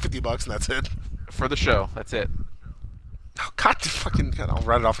spend $50 and that's it. For the show. That's it. Oh, God, fucking, I'll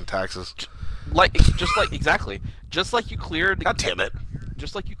write it off in taxes. Exactly. Just like you cleared. God damn it.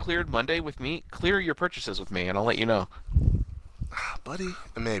 Just like you cleared Monday with me, clear your purchases with me, and I'll let you know. Buddy,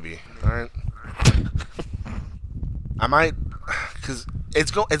 maybe. All right. I might, because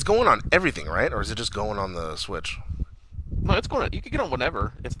it's going on everything, right? Or is it just going on the Switch? No, it's going on. You could get on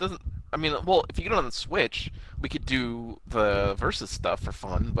whatever. It doesn't. I mean, well, if you get on the Switch, we could do the versus stuff for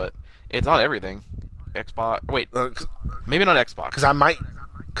fun, but it's on everything. Xbox. Wait, maybe not Xbox. Because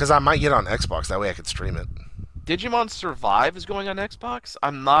I might get on Xbox. That way I could stream it. Digimon Survive is going on Xbox.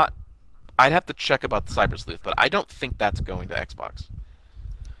 I'm not. I'd have to check about the Cyber Sleuth, but I don't think that's going to Xbox.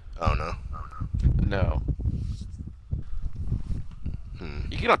 Oh no. No.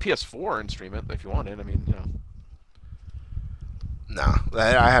 You can get on PS4 and stream it if you wanted. I mean, you know. Nah,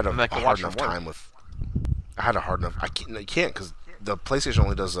 I had a hard enough time with. I had a hard enough. I can't because the PlayStation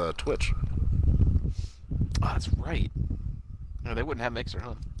only does Twitch. Oh, that's right. No, they wouldn't have Mixer,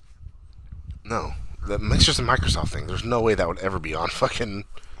 huh? No, the Mixer's a Microsoft thing. There's no way that would ever be on fucking.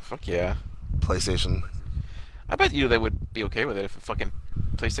 Fuck yeah. PlayStation. I bet you they would be okay with it if fucking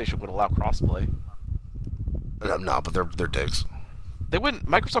PlayStation would allow crossplay. No, but they're dicks. They wouldn't.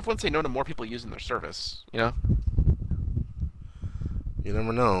 Microsoft wouldn't say no to more people using their service. You know. You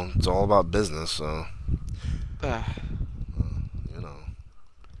never know. It's all about business, so. You know.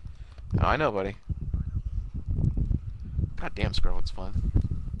 Oh, I know, buddy. Goddamn, Scroll, it's fun.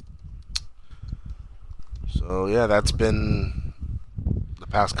 So yeah, that's been the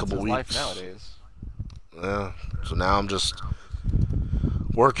past couple weeks. Life nowadays. Yeah. So now I'm just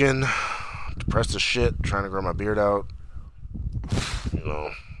working, depressed as shit, trying to grow my beard out. You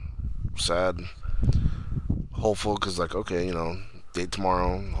know, sad. Hopeful, because like, okay, you know, date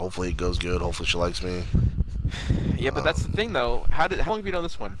tomorrow. Hopefully it goes good. Hopefully she likes me. Yeah, but that's the thing, though. How long have you done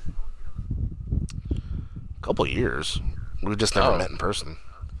this one? A couple years. We've just never met in person.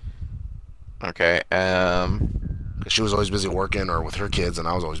 Okay. She was always busy working or with her kids, and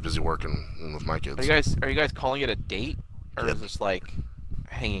I was always busy working with my kids. Are you guys calling it a date, or is this like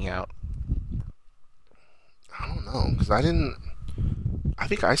hanging out? I don't know, because I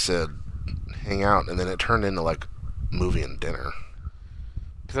think I said hang out, and then it turned into like movie and dinner.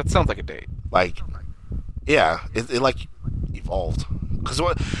 Because that sounds like a date. Like, yeah, it like evolved.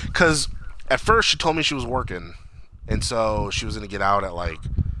 Because at first she told me she was working, and so she was gonna get out at like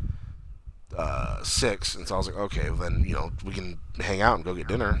 6, and so I was like, okay, well then, you know, we can hang out and go get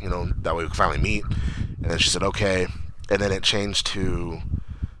dinner, you know, that way we can finally meet. And then she said okay, and then it changed to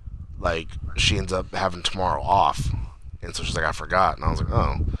like she ends up having tomorrow off, and so she's like, I forgot, and I was like,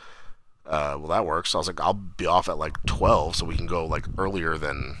 oh, well that works. So I was like, I'll be off at like 12, so we can go like earlier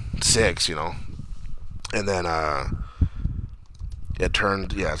than 6, you know. And then it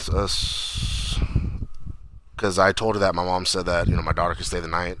turned, yes, because I told her that my mom said that, you know, my daughter could stay the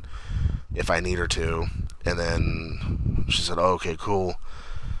night if I need her to, and then she said, oh, okay, cool.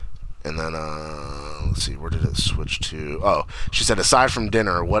 And then let's see, where did it switch to? Oh, she said, aside from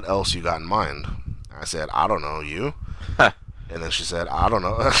dinner, what else you got in mind? I said, I don't know, you. And then she said, I don't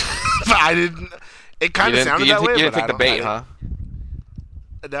know. I didn't. It kind of sounded that way. You didn't take the bait, huh?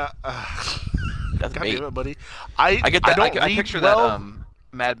 That's bait, damn it, buddy. I picture that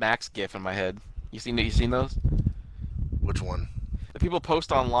Mad Max GIF in my head. You seen those? Which one? The people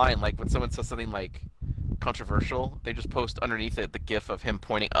post online, like when someone says something like controversial, they just post underneath it the GIF of him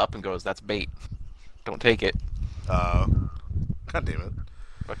pointing up and goes, "That's bait. Don't take it." God damn it.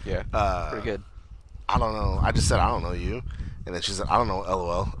 Fuck yeah. Pretty good. I don't know. I just said, I don't know you. And then she said, I don't know,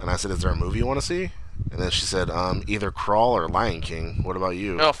 LOL. And I said, is there a movie you want to see? And then she said, either Crawl or Lion King. What about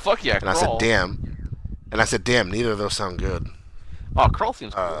you? Oh, fuck yeah, and Crawl. I said, damn, neither of those sound good. Oh, Crawl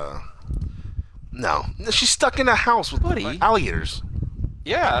seems cool. No. She's stuck in a house with alligators.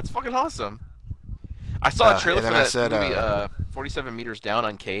 Yeah, that's fucking awesome. I saw a trailer for that movie, 47 Meters Down,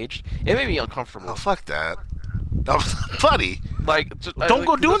 Uncaged. It made me uncomfortable. Oh, fuck that. Oh, buddy. Like, don't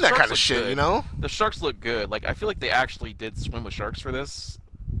go doing that kind of shit, you know? The sharks look good. Like, I feel like they actually did swim with sharks for this.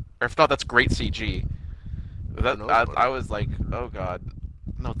 Or if not, that's great CG. I was like, oh god,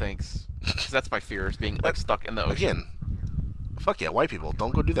 no thanks. Because that's my fear, is being like stuck in the ocean. Again, fuck yeah, white people,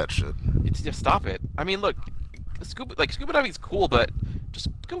 don't go do that shit. It's just stop it. I mean, look, scuba diving's cool, but just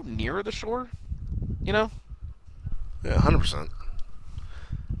go nearer the shore. You know? Yeah, 100%.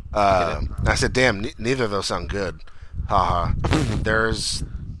 I said, damn, neither of those sound good. Haha. There's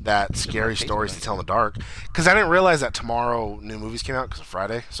that scary stories to tell in the dark. Because I didn't realize that tomorrow new movies came out because of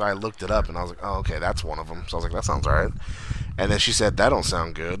Friday. So I looked it up and I was like, oh, okay, that's one of them. So I was like, that sounds alright. And then she said, that don't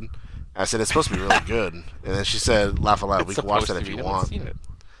sound good. I said, it's supposed to be really good. And then she said, laugh aloud, we can watch that if you want. Seen it.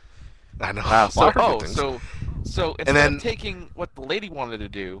 I know. Wow. So instead of taking what the lady wanted to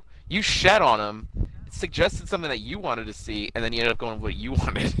do, you shat on him, suggested something that you wanted to see, and then you ended up going with what you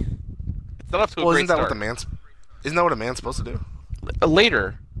wanted. It's not up to a great start. Isn't that what a man's supposed to do?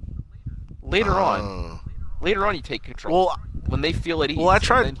 Later on, you take control. Well, when they feel at ease. Well, I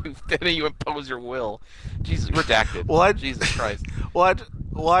tried. Then you impose your will. Jesus, redacted. Jesus Christ. I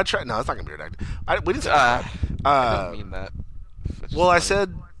tried. No, it's not gonna be redacted. We didn't say that. I didn't mean that. Well, funny. I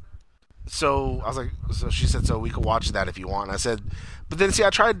said. So I was like, so she said, so we could watch that if you want. And I said, but then see, I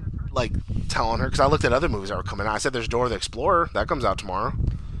tried like telling her because I looked at other movies that were coming out. I said, there's Dora the Explorer that comes out tomorrow.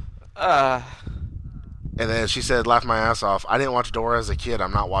 And then she said, laugh my ass off. I didn't watch Dora as a kid.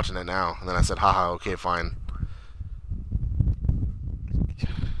 I'm not watching it now. And then I said, haha, okay, fine.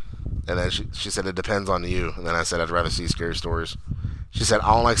 And then she said, it depends on you. And then I said, I'd rather see scary stories. She said,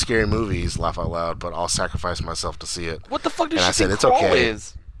 I don't like scary movies, laugh out loud, but I'll sacrifice myself to see it. What the fuck does she think Crawl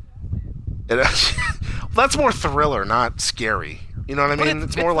is? That's more thriller, not scary. You know what I mean?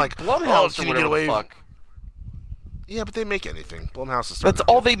 It's more like Blumhouse or whatever the fuck. Yeah, but they make anything. Blumhouse is. That's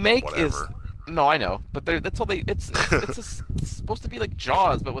all they make is. No, I know, but that's all they. It's supposed to be like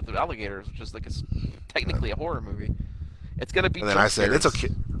Jaws, but with alligators, which is like technically a horror movie. It's gonna be. And then I said, it's okay.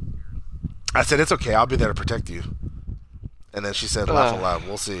 I said, it's okay. I'll be there to protect you. And then she said, laugh aloud.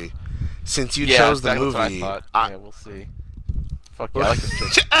 We'll see. Since you chose the movie, yeah, we'll see. Fuck yeah, I like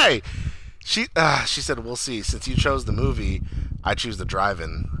this chick. Hey. She said, we'll see. Since you chose the movie, I choose the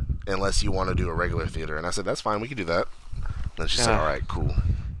drive-in, unless you want to do a regular theater. And I said, that's fine. We can do that. And then she said, all right, cool.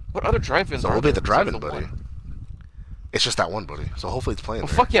 What other drive-ins so are we'll be at the drive-in, buddy. One? It's just that one, buddy. So hopefully it's playing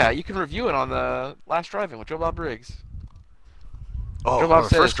there. Fuck yeah. You can review it on the last drive-in with Joe Bob Briggs. Oh, Joe Bob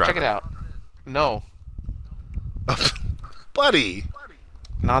says, first check it out. No. Buddy.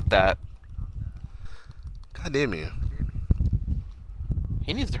 Not that. God damn you.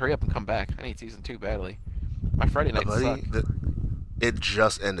 He needs to hurry up and come back. I need season 2 badly. My Friday night sucked. It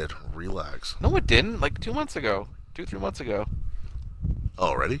just ended. Relax. No, it didn't. Like 2 months ago. 2-3 months ago.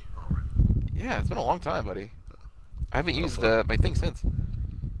 Already? Yeah, it's been a long time, buddy. I haven't used my thing since.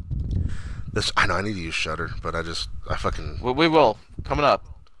 I know I need to use Shudder, but I fucking. Well, we will. Coming up.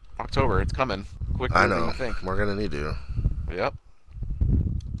 October. It's coming. Quicker I know. than you think. We're gonna need to. Yep.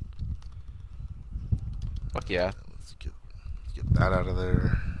 Fuck yeah. Let's get that out of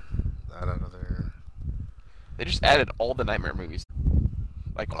there. That out of there. They just added all the Nightmare movies.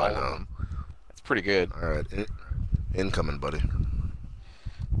 Like all of them. That's pretty good. All right. Incoming, buddy.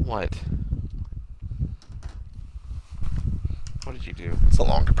 What? What did you do? It's a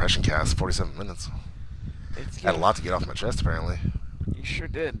long depression cast, 47 minutes. Had a lot to get off my chest, apparently. You sure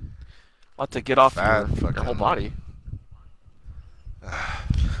did. A lot to get off your whole body.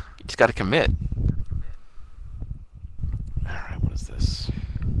 You just gotta commit. Alright, what is this?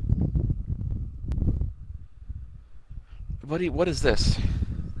 Buddy, what is this?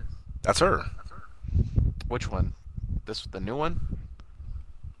 That's her. Which one? This the new one?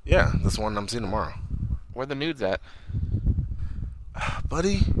 Yeah, this one I'm seeing tomorrow. Where the nudes at?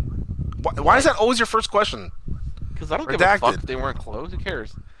 Buddy? Why is that always your first question? Because I don't give a fuck if they weren't clothes. Who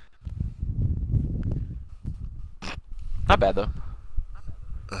cares? Not bad, though.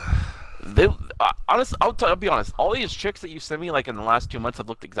 They, honestly, I'll be honest. All these chicks that you sent me, like, in the last 2 months have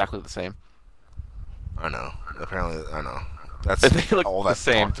looked exactly the same. I know. Apparently, I know. That's they look all the that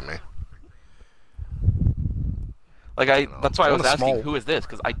same talked to me. Like, that's why I was asking, who is this?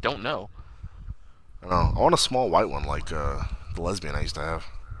 Because I don't know. I know. I want a small white one, like the lesbian I used to have.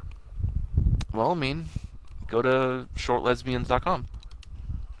 Well, I mean, go to shortlesbians.com.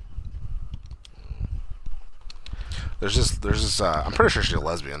 There's this, I'm pretty sure she's a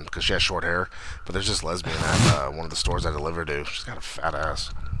lesbian because she has short hair, but there's this lesbian at one of the stores I deliver to. She's got a fat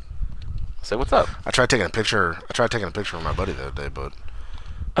ass. Say what's up. I tried taking a picture of my buddy the other day, but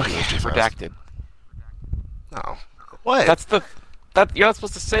okay, redacted. No. What? You're not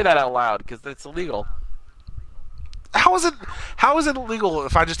supposed to say that out loud because it's illegal. How is it illegal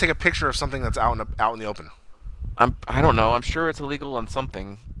if I just take a picture of something that's out in the open? I don't know. I'm sure it's illegal on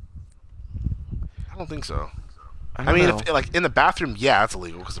something. I don't think so. I mean, if like in the bathroom, yeah, it's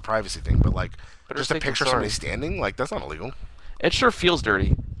illegal because the privacy thing. But like, just a picture of somebody standing, like that's not illegal. It sure feels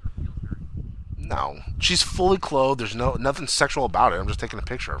dirty. No, she's fully clothed. There's nothing sexual about it. I'm just taking a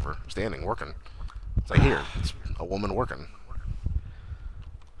picture of her standing, working. It's like here, it's a woman working.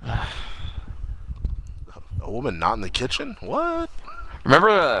 A woman not in the kitchen? What?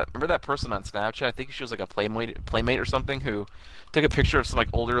 Remember that person on Snapchat? I think she was like a playmate or something who took a picture of some like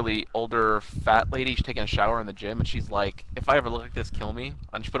older fat lady taking a shower in the gym, and she's like, "If I ever look like this, kill me."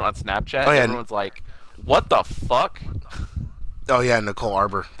 And she put it on Snapchat. Oh, yeah. Everyone's like, "What the fuck?" Oh yeah, Nicole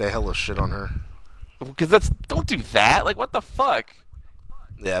Arbor. They hella shit on her. Because don't do that. Like, what the fuck?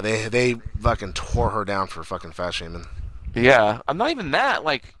 Yeah, they fucking tore her down for fucking fat shaming. Yeah, I'm not even that.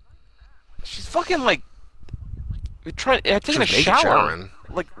 Like, she's fucking like taking a shower. Showering.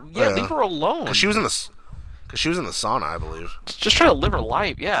 Like, yeah, leave her alone. Cause she was in the sauna, I believe. Just trying to live her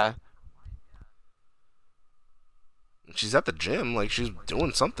life. Yeah. She's at the gym, like she's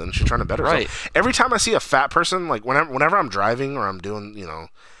doing something. She's trying to better herself. Right. Every time I see a fat person, like whenever I'm driving or I'm doing,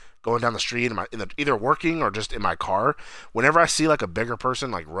 going down the street, either working or just in my car, whenever I see like a bigger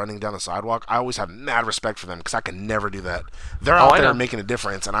person like running down the sidewalk, I always have mad respect for them because I can never do that. They're out there making a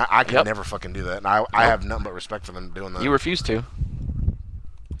difference, and I can never fucking do that. And I have nothing but respect for them doing that. You refuse to.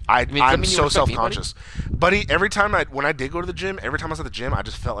 I'm so self-conscious, buddy. Every time when I did go to the gym, every time I was at the gym, I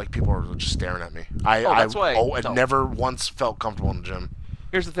just felt like people were just staring at me. I never once felt comfortable in the gym.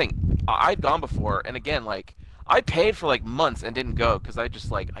 Here's the thing, I'd gone before, and again, like I paid for like months and didn't go because I just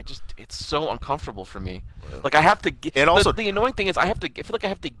it's so uncomfortable for me. Like I have to get. And also, the annoying thing is I feel like I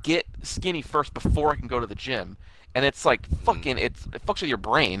have to get skinny first before I can go to the gym. And it's like fucking, it fucks with your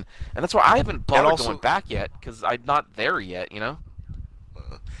brain, and that's why I haven't bothered going back yet because I'm not there yet,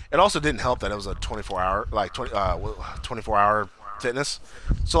 It also didn't help that it was a 24-hour, 24-hour fitness.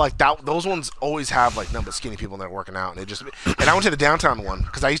 So like those ones always have like nothing but skinny people in there working out, and I went to the downtown one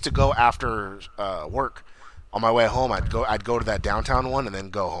because I used to go after work on my way home. I'd go to that downtown one and then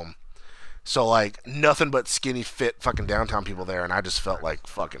go home. So like nothing but skinny fit fucking downtown people there, and I just felt like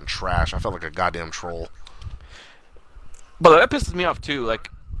fucking trash. I felt like a goddamn troll. But that pisses me off too. Like,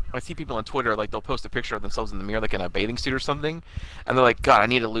 I see people on Twitter, like they'll post a picture of themselves in the mirror, like in a bathing suit or something, and they're like, "God, I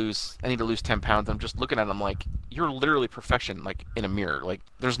need to lose 10 pounds." I'm just looking at them like, you're literally perfection, like in a mirror. Like,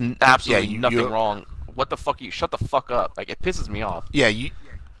 there's absolutely nothing wrong. What the fuck? Shut the fuck up. Like, it pisses me off. Yeah, you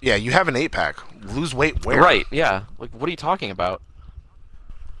have an 8-pack. Lose weight where? Right? Yeah. Like, what are you talking about?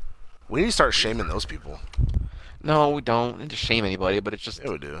 We need to start shaming those people. No, we don't need to shame anybody, but it's just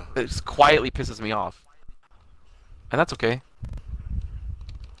we do. It just quietly pisses me off, and that's okay.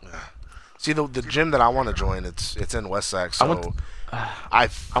 See, the gym that I want to join, it's in West Sac, so I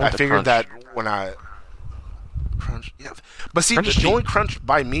figured that when I Crunch, yeah. But see, the only Crunch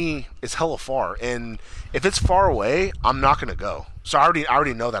by me is hella far, and if it's far away, I'm not gonna go. So I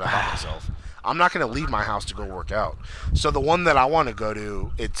already know that about myself. I'm not gonna leave my house to go work out. So the one that I want to go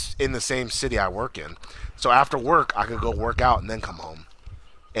to, it's in the same city I work in. So after work, I could go work out and then come home.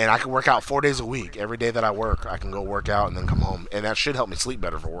 And I can work out 4 days a week. Every day that I work, I can go work out and then come home, and that should help me sleep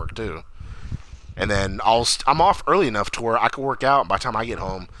better for work too. And then I'm off early enough to where I can work out. And by the time I get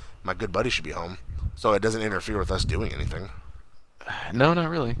home, my good buddy should be home, so it doesn't interfere with us doing anything. No, not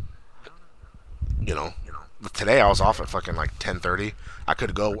really. Today I was off at fucking like 10:30. I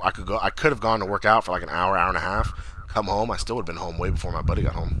could have gone to work out for like an hour and a half. Come home, I still would have been home way before my buddy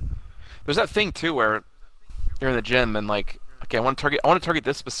got home. There's that thing too where you're in the gym and like, okay, I want to target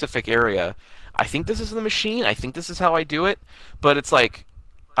this specific area. I think this is the machine. I think this is how I do it. But it's like,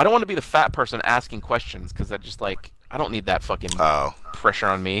 I don't want to be the fat person asking questions because that just like, I don't need that fucking pressure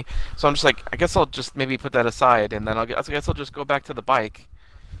on me. So I'm just like, I guess I'll just maybe put that aside, and then I guess I'll just go back to the bike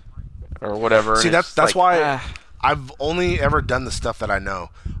or whatever. See, that's why I've only ever done the stuff that I know.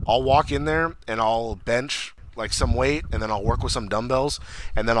 I'll walk in there and I'll bench like some weight, and then I'll work with some dumbbells,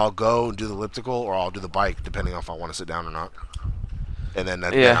 and then I'll go and do the elliptical, or I'll do the bike, depending on if I want to sit down or not. And then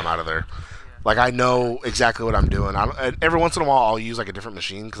I'm out of there. Like, I know exactly what I'm doing. Every once in a while, I'll use like a different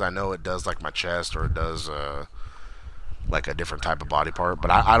machine because I know it does like my chest, or it does like a different type of body part.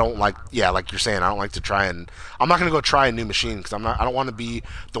 But I don't like, like you're saying, I don't like to try and. I'm not gonna go try a new machine because I don't want to be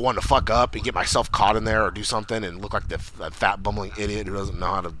the one to fuck up and get myself caught in there or do something and look like that fat bumbling idiot who doesn't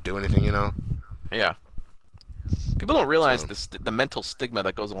know how to do anything. Yeah. People don't realize the mental stigma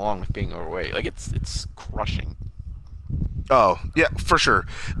that goes along with being overweight. Like, it's crushing. Oh, yeah, for sure.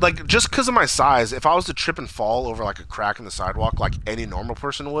 Like, just because of my size, if I was to trip and fall over, like, a crack in the sidewalk like any normal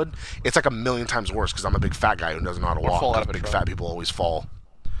person would, it's, like, a million times worse because I'm a big fat guy who doesn't know how to walk. Fall out of a big truck. Fat people always fall.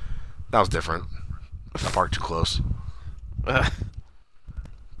 That was different. I parked too close. But,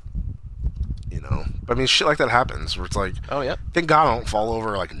 I mean, shit like that happens where it's like, oh, yeah. Thank God I don't fall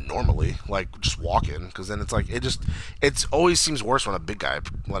over, like, normally, like, just walking, because then it's like, it always seems worse when a big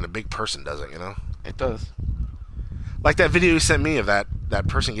person does it, It does. Like that video you sent me of that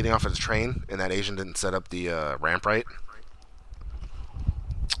person getting off of the train and that Asian didn't set up the ramp right.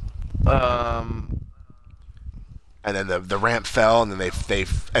 and then the ramp fell, and then they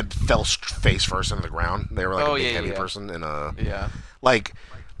fell face first into the ground. They were like a big heavy person in a like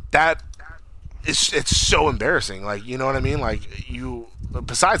that. It's so embarrassing. Like, you know what I mean? Like, you,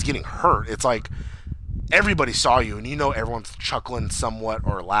 besides getting hurt, it's like everybody saw you, and you know everyone's chuckling somewhat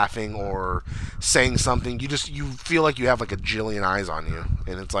or laughing or saying something. You feel like you have like a jillion eyes on you,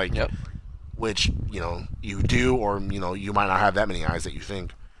 and it's like, which, you know, you do, or, you know, you might not have that many eyes that you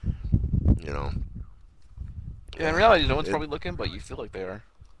think, you know. Yeah, in reality, no one's probably looking, but you feel like they are.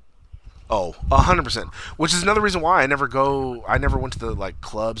 Oh, 100%. Which is another reason why I never went to the, like,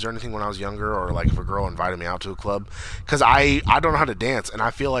 clubs or anything when I was younger, or, like, if a girl invited me out to a club. Because I don't know how to dance, and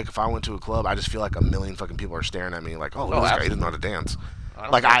I feel like if I went to a club, I just feel like a million fucking people are staring at me like, oh, look at this guy, he doesn't know how to dance.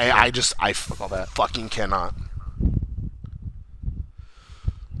 I fucking cannot.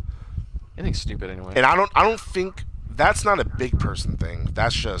 Anything's stupid anyway. And I don't think, that's not a big person thing.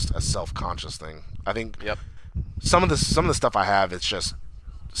 That's just a self-conscious thing. I think some of the stuff I have, it's just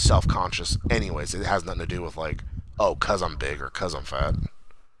self-conscious anyways. It has nothing to do with like, oh, cause I'm big or cause I'm fat.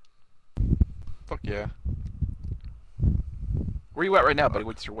 Fuck yeah. Where you at right now, buddy?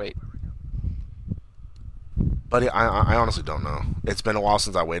 What's your weight? Buddy, I honestly don't know. It's been a while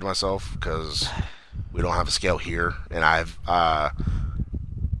since I weighed myself because we don't have a scale here, and I've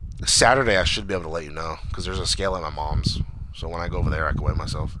Saturday I should be able to let you know because there's a scale at my mom's, so when I go over there I can weigh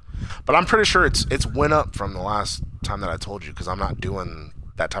myself. But I'm pretty sure it's went up from the last time that I told you because I'm not doing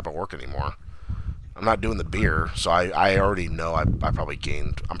that type of work anymore. I'm not doing the beer, so I already know I probably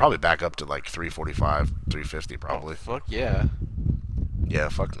gained. I'm probably back up to like 345, 350 probably. Oh, fuck yeah. Yeah,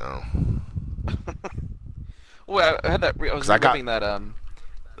 fuck no. Well, I had that. I was reading that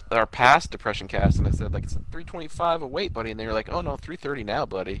our past depression cast, and I said like it's 325 a weight, buddy, and they were like, oh no, 330 now,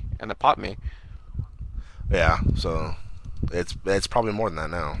 buddy, and it popped me. Yeah, so it's probably more than that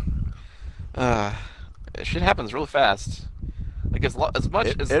now. Shit happens really fast. Like as much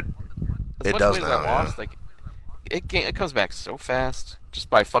as it does weight now, as I lost, like it comes back so fast just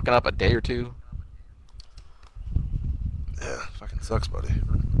by fucking up a day or two. Yeah, fucking sucks, buddy.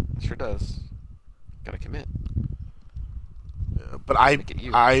 It sure does. Gotta commit. Yeah, but I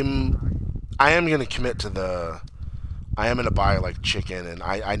am gonna commit to the. I am gonna buy like chicken, and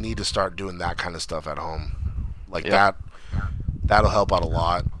I need to start doing that kind of stuff at home, like that. That'll help out a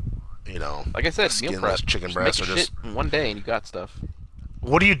lot. You know, like I said, meal prep, chicken breasts, or just in one day, and you got stuff.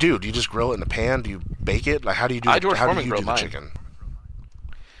 What do you do? Do you just grill it in a pan? Do you bake it? Like, how do you do? How do you do the chicken?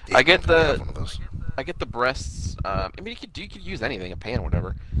 I get the breasts. I mean, you could use anything, a pan or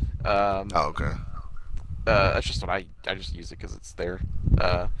whatever. Oh, okay. That's just what I just use it because it's there.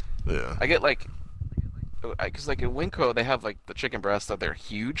 Yeah. I get like, because like in Winco they have like the chicken breasts that they're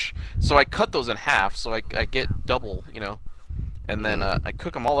huge, so I cut those in half, so I get double, you know, and then I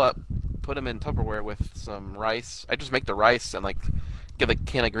cook them all up, put them in Tupperware with some rice. I just make the rice and like get a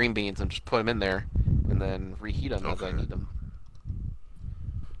can of green beans and just put them in there, and then reheat them as I need them.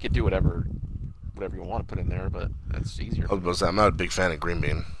 You can do whatever you want to put in there, but that's easier. I was about to say, I'm not a big fan of green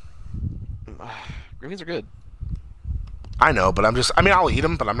bean. Green beans are good. I know, but I mean, I'll eat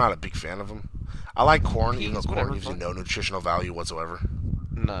them, but I'm not a big fan of them. I like corn, even though corn gives you no nutritional value whatsoever.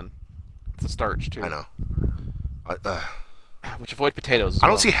 None. It's a starch, too. I know. Which avoid potatoes as I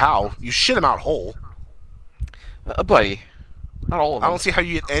don't see how. You shit them out whole. Buddy. Not all of them. I don't see how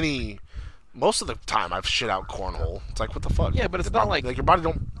you get any... Most of the time, I've shit out corn whole. It's like, what the fuck? Yeah, but it's not like... Like, your body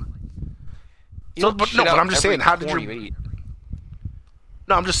don't... But I'm just saying, how did you eat?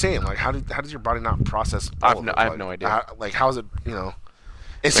 No, I'm just saying, like, how does your body not process all of it? I have no idea. How is it, you know...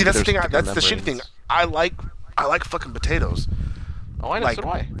 And see, that's the thing. That's the shitty thing. I like fucking potatoes. Oh, I know. Like, so do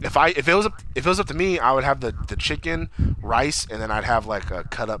I. If it was up to me, I would have the chicken, rice, and then I'd have like a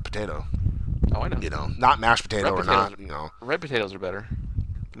cut up potato. Oh, I know. You know, not mashed potato or not. You know, red potatoes are better.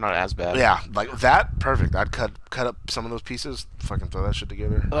 They're not as bad. Yeah, like that. Perfect. I'd cut up some of those pieces. Fucking throw that shit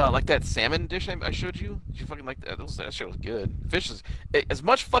together. Like that salmon dish I showed you. Did you fucking like that? That shit was good. Fish is as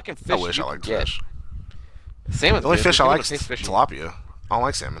much fucking fish. I wish I liked fish. Salmon's the only good. fish I like is tilapia. I don't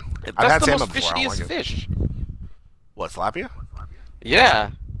like salmon. I've had salmon before. I don't like it. Fish. What, tilapia?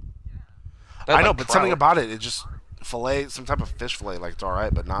 Yeah. I know, but something about it just fillet, some type of fish fillet, like it's all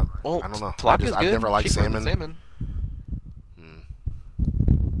right, but not. Well, I don't know. Tilapia's I've never liked salmon.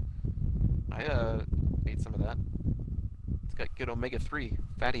 I ate some of that. It's got good omega-3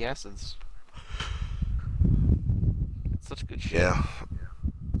 fatty acids. It's such good shit. Yeah.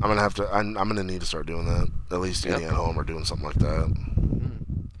 I'm gonna have to. I'm gonna need to start doing that. At least eating at home or doing something like that.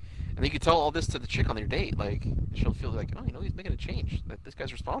 And you can tell all this to the chick on your date. Like she'll feel like, oh, you know, he's making a change. That this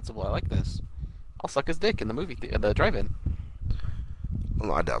guy's responsible. I like this. I'll suck his dick in the movie, the drive-in. Well,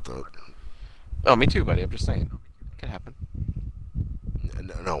 no, I doubt that. Oh, me too, buddy. I'm just saying. Can happen.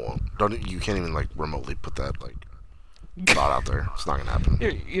 No, it won't. Don't. You can't even like remotely put that like thought out there. It's not gonna happen.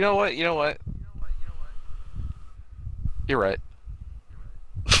 You know what? You're right.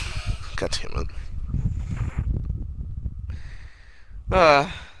 God damn Uh,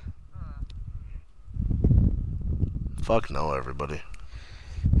 Fuck no, everybody.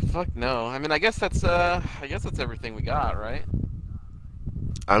 Fuck no. I mean, I guess that's everything we got, right?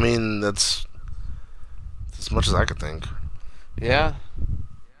 I mean, that's as much as I could think. Yeah.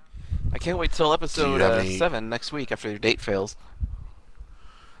 I can't wait till episode any... 7 next week after your date fails.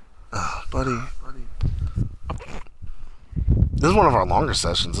 Buddy. This is one of our longer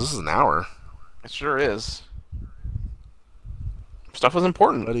sessions. This is an hour. It sure is. Stuff was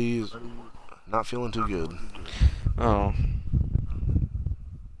important. Buddy's not feeling too good. Oh.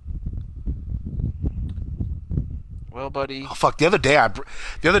 Well, buddy. Oh fuck! The other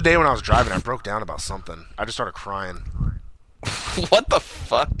day when I was driving, I broke down about something. I just started crying. What the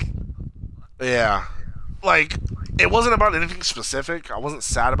fuck? Yeah, like it wasn't about anything specific. I wasn't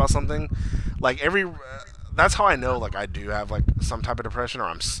sad about something. Like that's how I know. Like I do have like some type of depression, or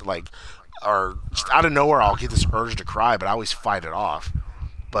I'm like, or just out of nowhere I'll get this urge to cry, but I always fight it off.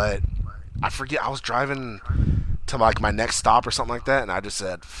 But I forget. I was driving to like my next stop or something like that, and I just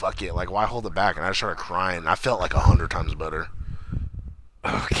said, "Fuck it!" Like, why hold it back? And I just started crying. I felt like 100 times better.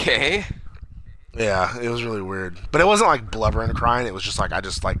 Okay. Yeah, it was really weird, but it wasn't like blubbering crying. It was just like I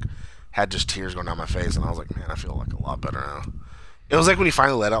just like had just tears going down my face, and I was like, man, I feel like a lot better now. It was like when you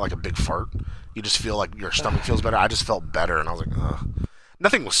finally let out like a big fart, you just feel like your stomach feels better. I just felt better, and I was like, ugh.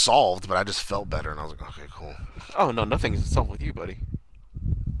 Nothing was solved, but I just felt better, and I was like, okay, cool. Oh no, nothing's solved with you, buddy.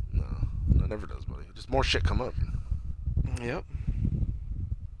 No, it never does, buddy. Just more shit come up. Yep.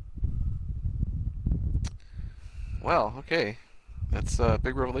 Well, okay. That's a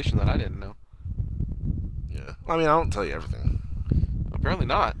big revelation that I didn't know. Yeah. I mean, I don't tell you everything. Apparently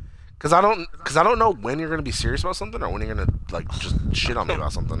not. Cause I don't know when you're gonna be serious about something or when you're gonna like just shit on me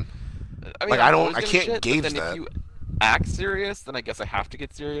about something. I mean, like I can't gauge then that. If you act serious, then I guess I have to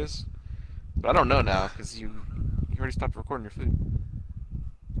get serious. But I don't know now because you already stopped recording your food.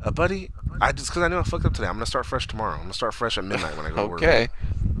 Buddy, because I knew I fucked up today. I'm gonna start fresh tomorrow. I'm gonna start fresh at midnight when I go to work. Okay.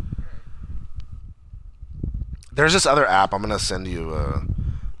 There's this other app. I'm gonna send you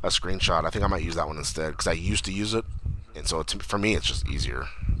a screenshot. I think I might use that one instead because I used to use it, and so for me it's just easier.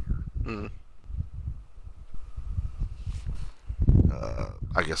 Mm.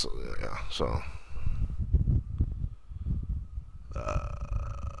 I guess yeah. So.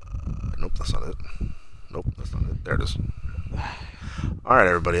 Nope, that's not it. Nope, that's not it. There it is. All right,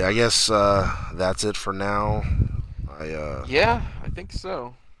 everybody. I guess that's it for now. Yeah, I think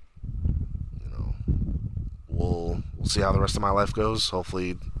so. You know, we'll see how the rest of my life goes.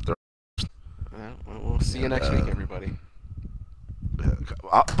 Hopefully, Yeah, we'll see you next week, everybody.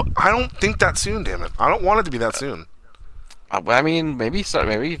 I don't think that soon. Damn it! I don't want it to be that soon. I mean, maybe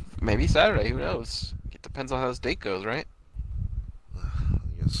Saturday. Who knows? It depends on how this date goes, right?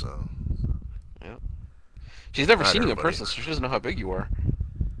 I guess so. Yeah. She's never seen you in everybody. person, so she doesn't know how big you are.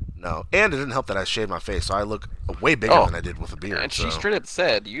 No, and it didn't help that I shaved my face, so I look way bigger than I did with a beard. And she straight up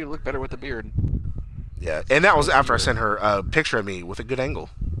said, "You look better with a beard." Yeah, and that was after I sent her a picture of me with a good angle.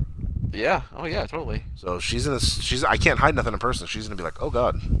 Yeah. Oh yeah, totally. So I can't hide nothing in person. She's gonna be like, oh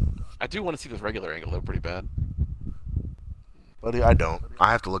god. I do want to see this regular angle though, pretty bad. Buddy, I don't.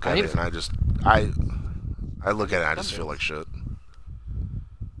 I have to look at it, and I look at it, and I just feel like shit.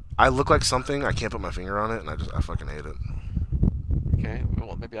 I look like something. I can't put my finger on it, and I fucking hate it. Okay.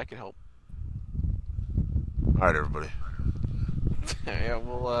 Well, maybe I can help. All right, everybody. Yeah.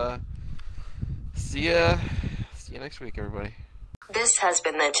 We'll see ya next week, everybody. This has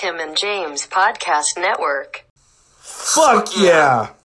been the Tim and James Podcast Network. Fuck yeah!